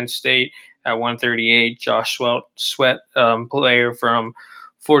from Penn State at 138. Josh Sweat, player from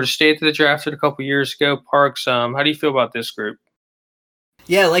Florida State that they drafted a couple years ago. Parks, how do you feel about this group?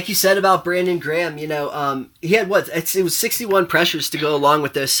 Yeah, like you said about Brandon Graham, he had it was 61 pressures to go along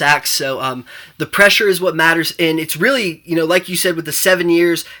with those sacks. So the pressure is what matters. And it's really, like you said, with the 7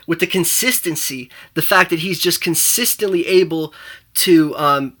 years, with the consistency, the fact that he's just consistently able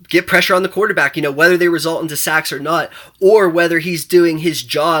to get pressure on the quarterback, whether they result into sacks or not, or whether he's doing his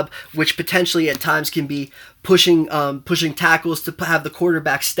job, which potentially at times can be pushing tackles to have the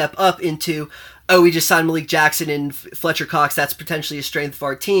quarterback step up into, we just signed Malik Jackson and Fletcher Cox, that's potentially a strength of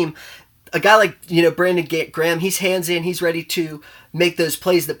our team. A guy like, Brandon Graham, he's hands in, he's ready to make those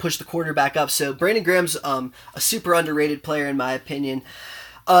plays that push the quarterback up. So Brandon Graham's a super underrated player in my opinion.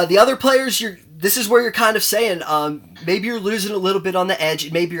 The other players, this is where you're kind of saying maybe you're losing a little bit on the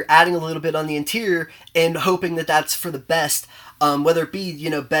edge, maybe you're adding a little bit on the interior and hoping that that's for the best, whether it be,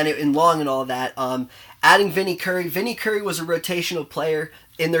 Bennett and Long and all that. Adding Vinny Curry. Vinny Curry was a rotational player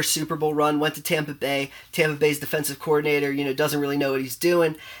in their Super Bowl run, went to Tampa Bay. Tampa Bay's defensive coordinator, doesn't really know what he's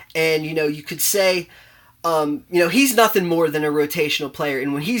doing. And, you could say, he's nothing more than a rotational player.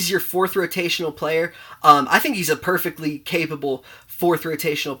 And when he's your 4th rotational player, I think he's a perfectly capable 4th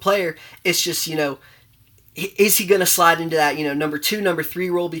rotational player. It's just, is he going to slide into that, number 2, number 3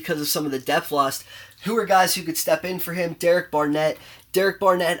 role because of some of the depth lost? Who are guys who could step in for him? Derek Barnett,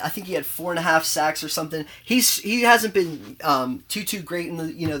 I think he had 4.5 sacks or something. He hasn't been too great in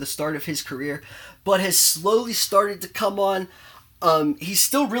the start of his career, but has slowly started to come on. He's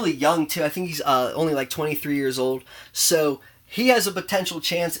still really young too. I think he's only like 23 years old. So he has a potential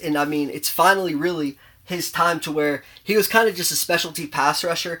chance, and I mean, it's finally really his time to where he was kind of just a specialty pass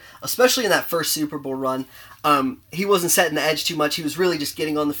rusher, especially in that first Super Bowl run. He wasn't setting the edge too much. He was really just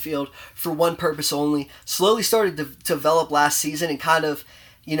getting on the field for one purpose only. Slowly started to develop last season and kind of,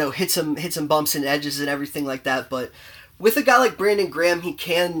 hit some bumps and edges and everything like that. But with a guy like Brandon Graham, he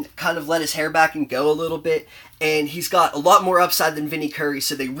can kind of let his hair back and go a little bit. And he's got a lot more upside than Vinny Curry,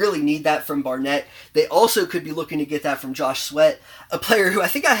 so they really need that from Barnett. They also could be looking to get that from Josh Sweat, a player who I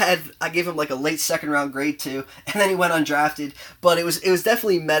think I gave him like a late 2nd round grade to, and then he went undrafted. But it was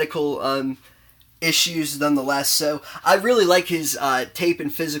definitely medical issues nonetheless. So I really like his tape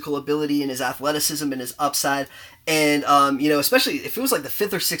and physical ability and his athleticism and his upside. And, especially if it was like the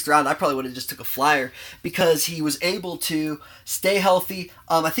 5th or 6th round, I probably would have just took a flyer because he was able to stay healthy.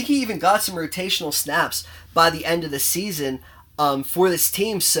 I think he even got some rotational snaps by the end of the season for this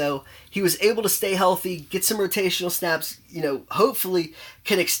team. So he was able to stay healthy, get some rotational snaps, hopefully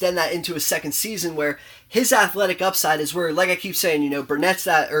can extend that into a second season where his athletic upside is where, like I keep saying, Graham's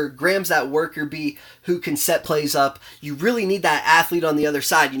that worker bee who can set plays up. You really need that athlete on the other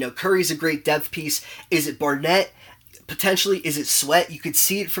side. Curry's a great depth piece. Is it Barnett? Potentially, is it Sweat? You could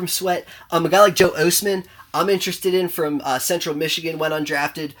see it from Sweat. A guy like Joe Osman, I'm interested in from Central Michigan, went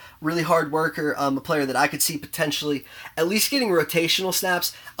undrafted, really hard worker, a player that I could see potentially at least getting rotational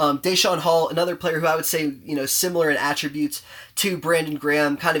snaps. Deshaun Hall, another player who I would say, similar in attributes to Brandon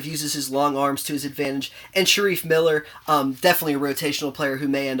Graham, kind of uses his long arms to his advantage. And Sharif Miller, definitely a rotational player who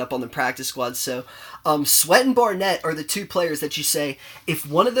may end up on the practice squad. So Sweat and Barnett are the 2 players that you say, if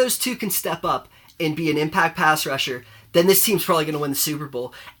one of those 2 can step up and be an impact pass rusher, then this team's probably going to win the Super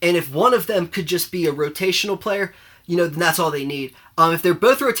Bowl. And if one of them could just be a rotational player, then that's all they need. If they're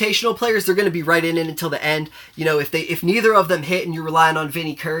both rotational players, they're going to be right in it until the end. If neither of them hit and you're relying on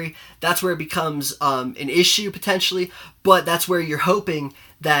Vinny Curry, that's where it becomes an issue potentially. But that's where you're hoping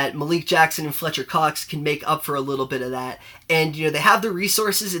that Malik Jackson and Fletcher Cox can make up for a little bit of that. And they have the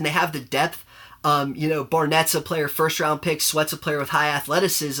resources and they have the depth. Barnett's a player, first round pick. Sweat's a player with high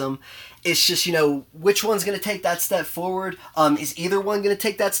athleticism. It's just, which one's going to take that step forward? Is either one going to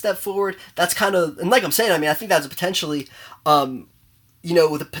take that step forward? That's kind of, and like I'm saying, I think that's potentially,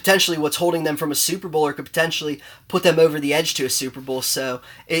 potentially what's holding them from a Super Bowl, or could potentially put them over the edge to a Super Bowl. So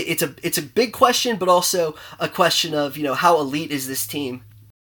it's a big question, but also a question of, how elite is this team?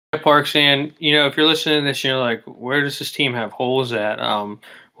 Parks, and if you're listening to this, you're like, where does this team have holes at?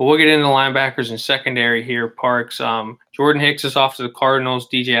 Well, we'll get into linebackers and secondary here, Parks. Jordan Hicks is off to the Cardinals.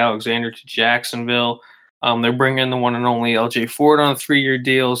 DJ Alexander to Jacksonville. They're bringing the one and only LJ Fort on a 3-year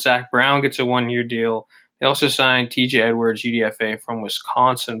deal. Zach Brown gets a 1-year deal. They also signed TJ Edwards, UDFA from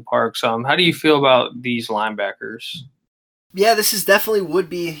Wisconsin, Parks. How do you feel about these linebackers? Yeah, this is definitely would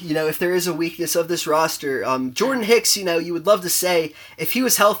be, if there is a weakness of this roster. Jordan Hicks, you would love to say if he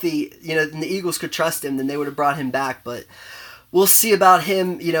was healthy, and the Eagles could trust him, then they would have brought him back. But we'll see about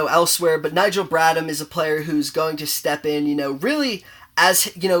him, elsewhere. But Nigel Bradham is a player who's going to step in, really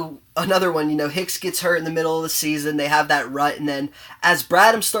as, another one. Hicks gets hurt in the middle of the season. They have that rut. And then as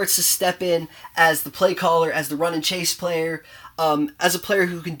Bradham starts to step in as the play caller, as the run and chase player, as a player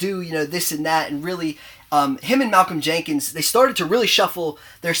who can do, this and that, and really him and Malcolm Jenkins, they started to really shuffle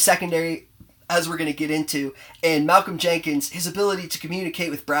their secondary, as we're going to get into. And Malcolm Jenkins, his ability to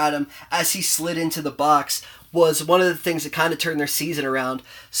communicate with Bradham as he slid into the box was one of the things that kind of turned their season around.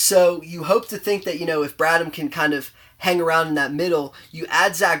 So you hope to think that, if Bradham can kind of hang around in that middle, you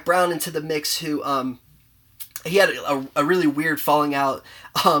add Zach Brown into the mix, who he had a really weird falling out,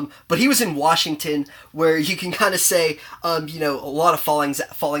 but he was in Washington, where you can kind of say, a lot of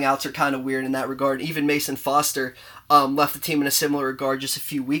falling outs are kind of weird in that regard. Even Mason Foster left the team in a similar regard just a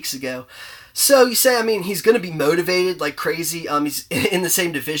few weeks ago. So you say, he's going to be motivated like crazy. He's in the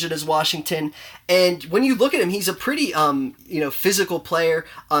same division as Washington. And when you look at him, he's a pretty, physical player.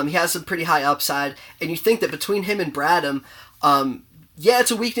 He has some pretty high upside. And you think that between him and Bradham,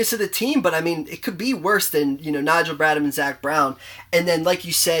 it's a weakness of the team, but it could be worse than, Nigel Bradham and Zach Brown. And then, like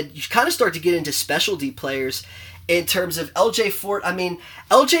you said, you kind of start to get into specialty players in terms of LJ Fort.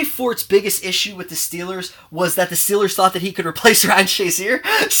 LJ Fort's biggest issue with the Steelers was that the Steelers thought that he could replace Ryan Shazier.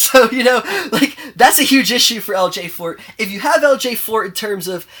 So, that's a huge issue for LJ Fort. If you have LJ Fort in terms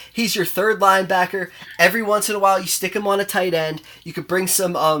of he's your third linebacker, every once in a while you stick him on a tight end, you could bring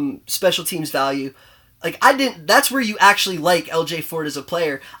some special teams value. That's where you actually like LJ Fort as a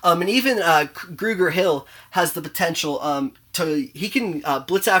player. And even Gruger Hill has the potential he can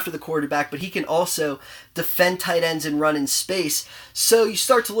blitz after the quarterback, but he can also defend tight ends and run in space. So you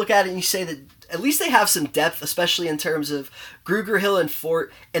start to look at it and you say that at least they have some depth, especially in terms of Gruger Hill and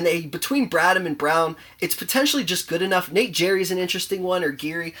Fort. And between Bradham and Brown, it's potentially just good enough. Nate Jerry's an interesting one, or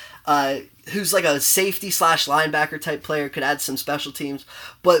Geary, who's like a safety / linebacker type player, could add some special teams.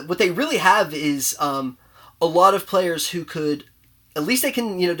 But what they really have is a lot of players who could, at least they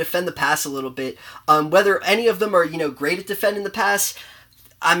can, defend the pass a little bit. Whether any of them are, great at defending the pass,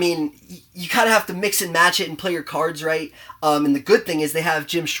 you kind of have to mix and match it and play your cards right. And the good thing is they have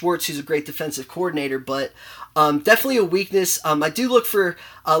Jim Schwartz, who's a great defensive coordinator, but definitely a weakness. I do look for,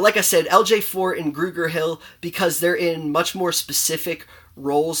 like I said, LJ Fort and Gruger Hill, because they're in much more specific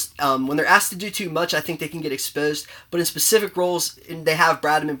roles. When they're asked to do too much, I think they can get exposed. But in specific roles, and they have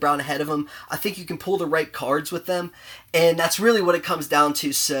Bradham and Brown ahead of them, I think you can pull the right cards with them. And that's really what it comes down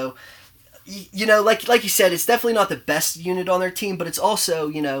to. So, like you said, it's definitely not the best unit on their team, but it's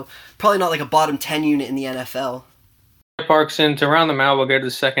also, probably not like a bottom 10 unit in the NFL. Parks, and to round them out, we'll go to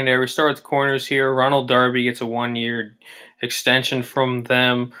the secondary. We start with the corners here. Ronald Darby gets a 1-year extension from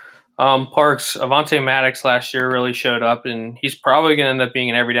them. Parks, Avonte Maddox last year really showed up, and he's probably going to end up being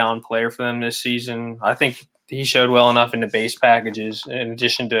an every down player for them this season. I think he showed well enough in the base packages in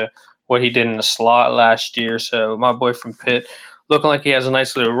addition to what he did in the slot last year. So my boy from Pitt looking like he has a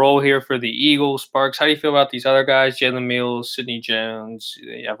nice little role here for the Eagles. Parks, how do you feel about these other guys, Jalen Mills, Sidney Jones,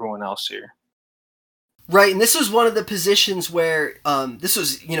 everyone else here? Right, and this was one of the positions where this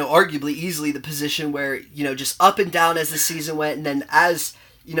was, arguably easily the position where, just up and down as the season went, and then as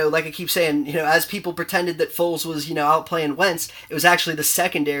like I keep saying, as people pretended that Foles was, out playing Wentz, it was actually the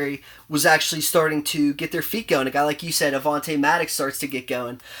secondary was actually starting to get their feet going. A guy like you said, Avonte Maddox starts to get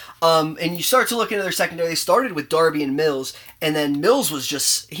going. And you start to look into their secondary. They started with Darby and Mills, and then Mills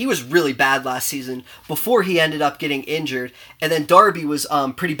he was really bad last season before he ended up getting injured. And then Darby was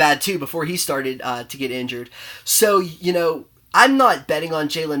pretty bad too before he started to get injured. So, I'm not betting on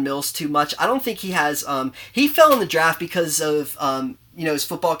Jalen Mills too much. I don't think he has. He fell in the draft because of his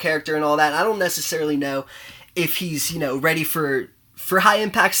football character and all that. I don't necessarily know if he's ready for high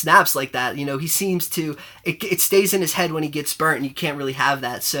impact snaps like that. He seems to it stays in his head when he gets burnt, and you can't really have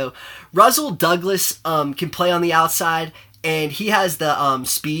that. So Rasul Douglas can play on the outside. And he has the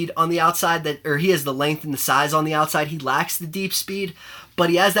speed on the outside or he has the length and the size on the outside. He lacks the deep speed,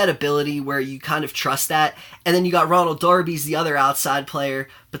 but he has that ability where you kind of trust that. And then you got Ronald Darby's the other outside player,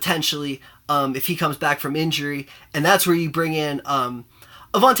 potentially, if he comes back from injury. And that's where you bring in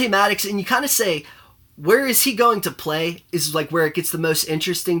Avonte Maddox, and you kind of say, where is he going to play is like where it gets the most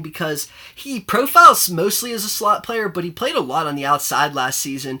interesting, because he profiles mostly as a slot player, but he played a lot on the outside last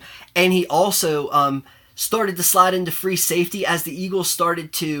season. And he also started to slide into free safety as the Eagles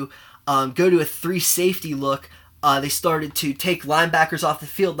started to go to a 3 safety look. They started to take linebackers off the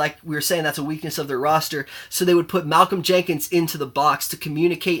field. Like we were saying, that's a weakness of their roster. So they would put Malcolm Jenkins into the box to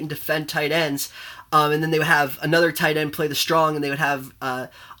communicate and defend tight ends. And then they would have another tight end play the strong, and they would have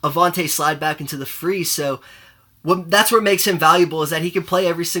Avonte slide back into the free. So that's what makes him valuable, is that he can play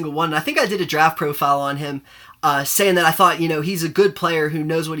every single one. And I think I did a draft profile on him, saying that I thought, he's a good player who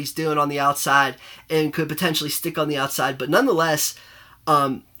knows what he's doing on the outside and could potentially stick on the outside. But nonetheless,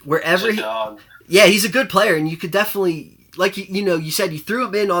 wherever he's a good player, and you could definitely, like you said, you threw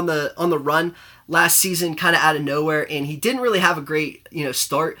him in on the run last season, kind of out of nowhere, and he didn't really have a great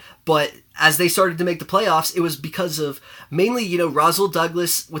start. But as they started to make the playoffs, it was because of mainly Rasul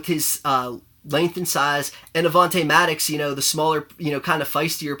Douglas with his length and size, and Avonte Maddox, the smaller kind of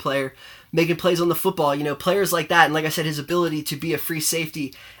feistier player, making plays on the football, players like that. And like I said, his ability to be a free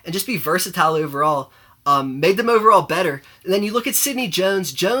safety and just be versatile overall made them overall better. And then you look at Sidney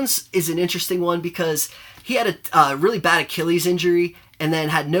Jones. Jones is an interesting one because he had a really bad Achilles injury and then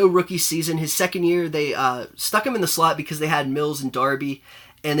had no rookie season. His second year, they stuck him in the slot because they had Mills and Darby,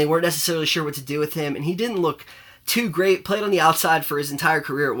 and they weren't necessarily sure what to do with him. And he didn't look too great, played on the outside for his entire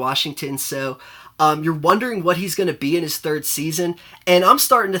career at Washington. So you're wondering what he's going to be in his third season. And I'm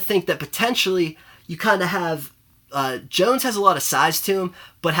starting to think that potentially you kind of have Jones has a lot of size to him,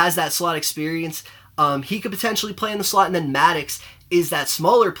 but has that slot experience. He could potentially play in the slot, and then Maddox is that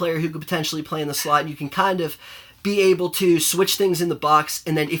smaller player who could potentially play in the slot. And you can kind of be able to switch things in the box,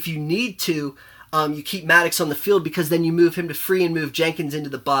 and then if you need to, you keep Maddox on the field, because then you move him to free and move Jenkins into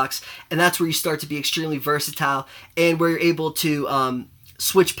the box, and that's where you start to be extremely versatile and where you're able to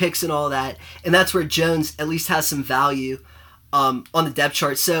switch picks and all that. And that's where Jones at least has some value on the depth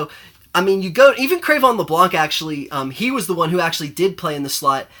chart. So, I mean, even Cravon LeBlanc actually, he was the one who actually did play in the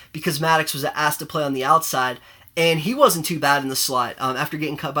slot because Maddox was asked to play on the outside, and he wasn't too bad in the slot after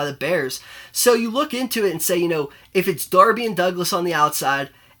getting cut by the Bears. So you look into it and say, if it's Darby and Douglas on the outside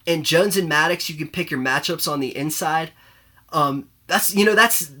and Jones and Maddox, you can pick your matchups on the inside.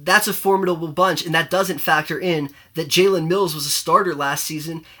 That's a formidable bunch, and that doesn't factor in that Jalen Mills was a starter last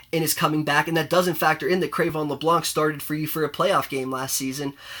season and is coming back, and that doesn't factor in that Cravon LeBlanc started for you for a playoff game last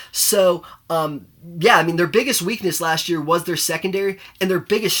season. So, their biggest weakness last year was their secondary, and their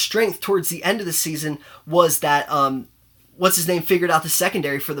biggest strength towards the end of the season was that what's-his-name figured out the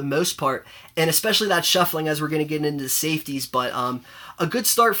secondary for the most part, and especially that shuffling as we're going to get into the safeties. But a good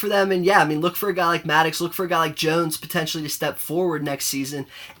start for them, and look for a guy like Maddox, look for a guy like Jones potentially to step forward next season.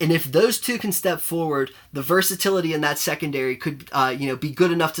 And if those two can step forward, the versatility in that secondary could be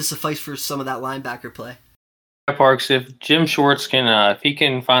good enough to suffice for some of that linebacker play. Parks, if Jim Schwartz can, if he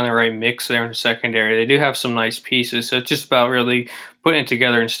can find the right mix there in the secondary, they do have some nice pieces. So it's just about really putting it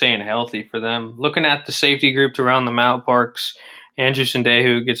together and staying healthy for them. Looking at the safety group to round them out, Parks, Andrew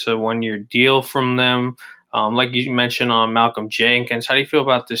Sendejo gets a 1-year deal from them. Like you mentioned on Malcolm Jenkins, how do you feel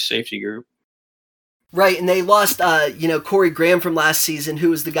about this safety group? Right, and they lost, Corey Graham from last season,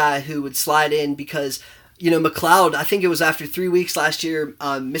 who was the guy who would slide in because McLeod, I think it was after 3 weeks last year,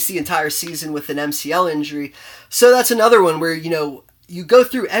 missed the entire season with an MCL injury. So that's another one where, you go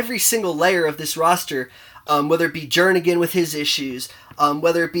through every single layer of this roster, whether it be Jernigan with his issues,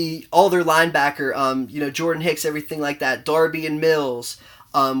 whether it be all their linebacker, Jordan Hicks, everything like that, Darby and Mills,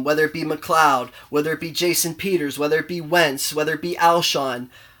 whether it be McLeod, whether it be Jason Peters, whether it be Wentz, whether it be Alshon,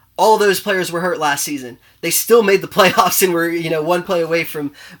 all those players were hurt last season. They still made the playoffs and were, one play away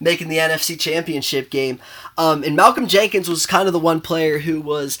from making the NFC Championship game. And Malcolm Jenkins was kind of the one player who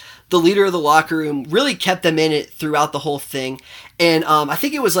was the leader of the locker room, really kept them in it throughout the whole thing. And I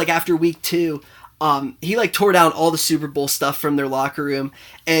think it was like after week 2, he like tore down all the Super Bowl stuff from their locker room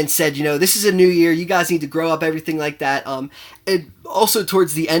and said, this is a new year. You guys need to grow up, everything like that. And also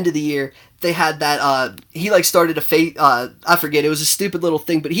towards the end of the year, they had that, he like started I forget, it was a stupid little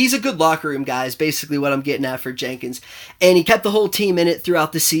thing, but he's a good locker room guy is basically what I'm getting at for Jenkins. And he kept the whole team in it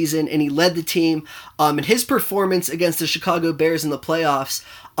throughout the season, and he led the team. And his performance against the Chicago Bears in the playoffs,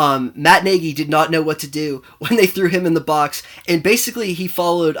 Matt Nagy did not know what to do when they threw him in the box. And basically he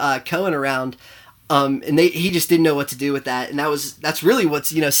followed Cohen around, and he just didn't know what to do with that. And that's really what's,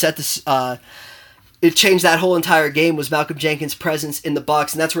 set this, it changed that whole entire game was Malcolm Jenkins' presence in the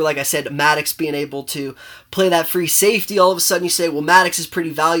box. And that's where, like I said, Maddox being able to play that free safety, all of a sudden you say, well, Maddox is pretty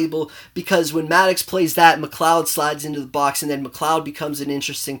valuable, because when Maddox plays that, McLeod slides into the box, and then McLeod becomes an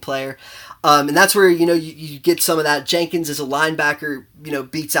interesting player. And that's where, you get some of that. Jenkins as a linebacker,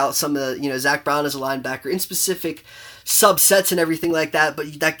 beats out some of the, Zach Brown as a linebacker in specific subsets and everything like that.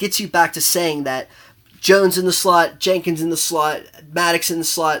 But that gets you back to saying that Jones in the slot, Jenkins in the slot, Maddox in the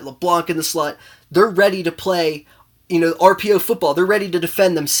slot, LeBlanc in the slot, they're ready to play, RPO football. They're ready to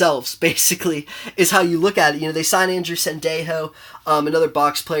defend themselves, basically, is how you look at it. They signed Andrew Sendejo, another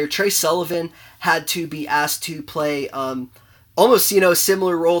box player. Trey Sullivan had to be asked to play almost, a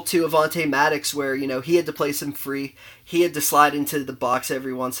similar role to Avonte Maddox, where, he had to play some free. He had to slide into the box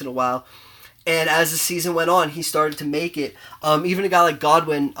every once in a while. And as the season went on, he started to make it. Even a guy like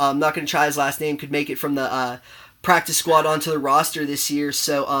Godwin, I'm not going to try his last name, could make it from the practice squad onto the roster this year.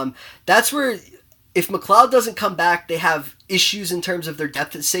 So that's where, if McLeod doesn't come back, they have issues in terms of their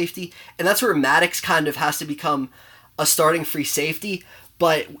depth at safety. And that's where Maddox kind of has to become a starting free safety.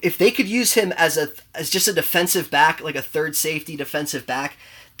 But if they could use him as just a defensive back, like a third safety defensive back,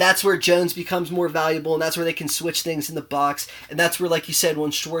 that's where Jones becomes more valuable, and that's where they can switch things in the box. And that's where, like you said,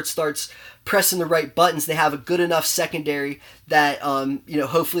 when Schwartz starts pressing the right buttons, they have a good enough secondary that,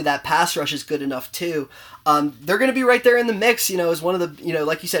 hopefully that pass rush is good enough too. They're going to be right there in the mix, as one of the,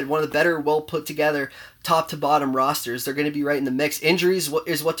 like you said, one of the better, well put together, top to bottom rosters. They're going to be right in the mix. Injuries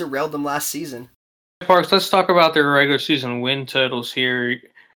is what derailed them last season. Parks, let's talk about their regular season win totals here.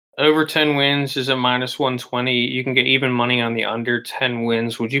 Over 10 wins is a -120. You can get even money on the under 10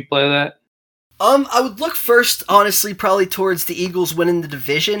 wins. Would you play that? I would look first, honestly, probably towards the Eagles winning the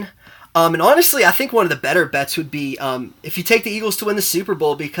division. And honestly, I think one of the better bets would be if you take the Eagles to win the Super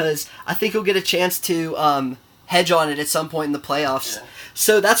Bowl, because I think you'll get a chance to hedge on it at some point in the playoffs. Yeah.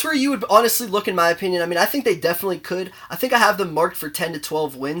 So that's where you would honestly look, in my opinion. I mean, I think they definitely could. I think I have them marked for 10 to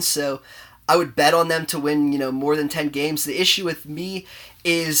 12 wins, so I would bet on them to win, more than 10 games. The issue with me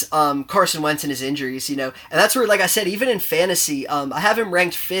is Carson Wentz and his injuries, and that's where, like I said, even in fantasy, I have him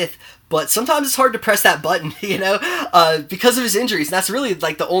ranked 5th, but sometimes it's hard to press that button, because of his injuries. And that's really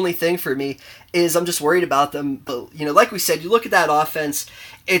like the only thing for me is I'm just worried about them. But, like we said, you look at that offense,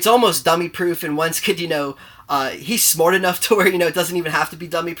 it's almost dummy proof, and Wentz could, he's smart enough to where, it doesn't even have to be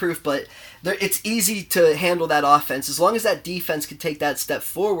dummy proof, but it's easy to handle that offense. As long as that defense could take that step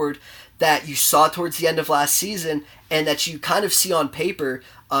forward that you saw towards the end of last season and that you kind of see on paper.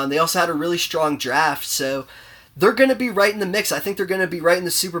 They also had a really strong draft, so they're going to be right in the mix. I think they're going to be right in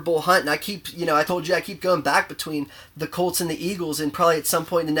the Super Bowl hunt, and I keep going back between the Colts and the Eagles, and probably at some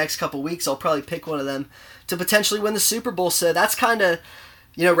point in the next couple weeks I'll probably pick one of them to potentially win the Super Bowl. So that's kind of,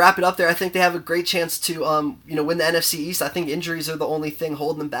 wrap it up there. I think they have a great chance to, win the NFC East. I think injuries are the only thing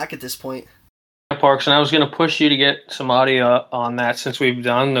holding them back at this point. Parks, and I was going to push you to get some audio on that since we've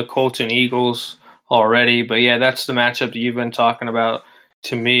done the Colts and Eagles already. But yeah, that's the matchup that you've been talking about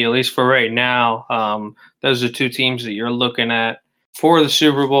to me, at least for right now. Those are two teams that you're looking at for the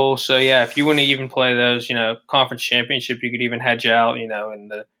Super Bowl. So yeah, if you want to even play those, conference championship, you could even hedge out, in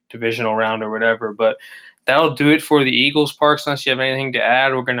the divisional round or whatever. But that'll do it for the Eagles, Parks. Unless you have anything to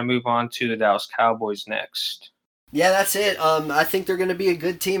add, we're going to move on to the Dallas Cowboys next. Yeah, that's it. I think they're going to be a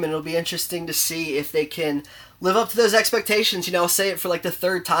good team, and it'll be interesting to see if they can live up to those expectations. I'll say it for like the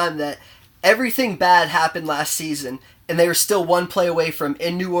third time that everything bad happened last season, and they were still one play away from,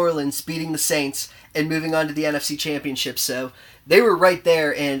 in New Orleans, beating the Saints and moving on to the NFC Championship. So they were right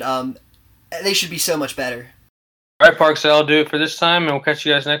there, and they should be so much better. All right, Parks, that'll do it for this time, and we'll catch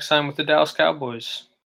you guys next time with the Dallas Cowboys.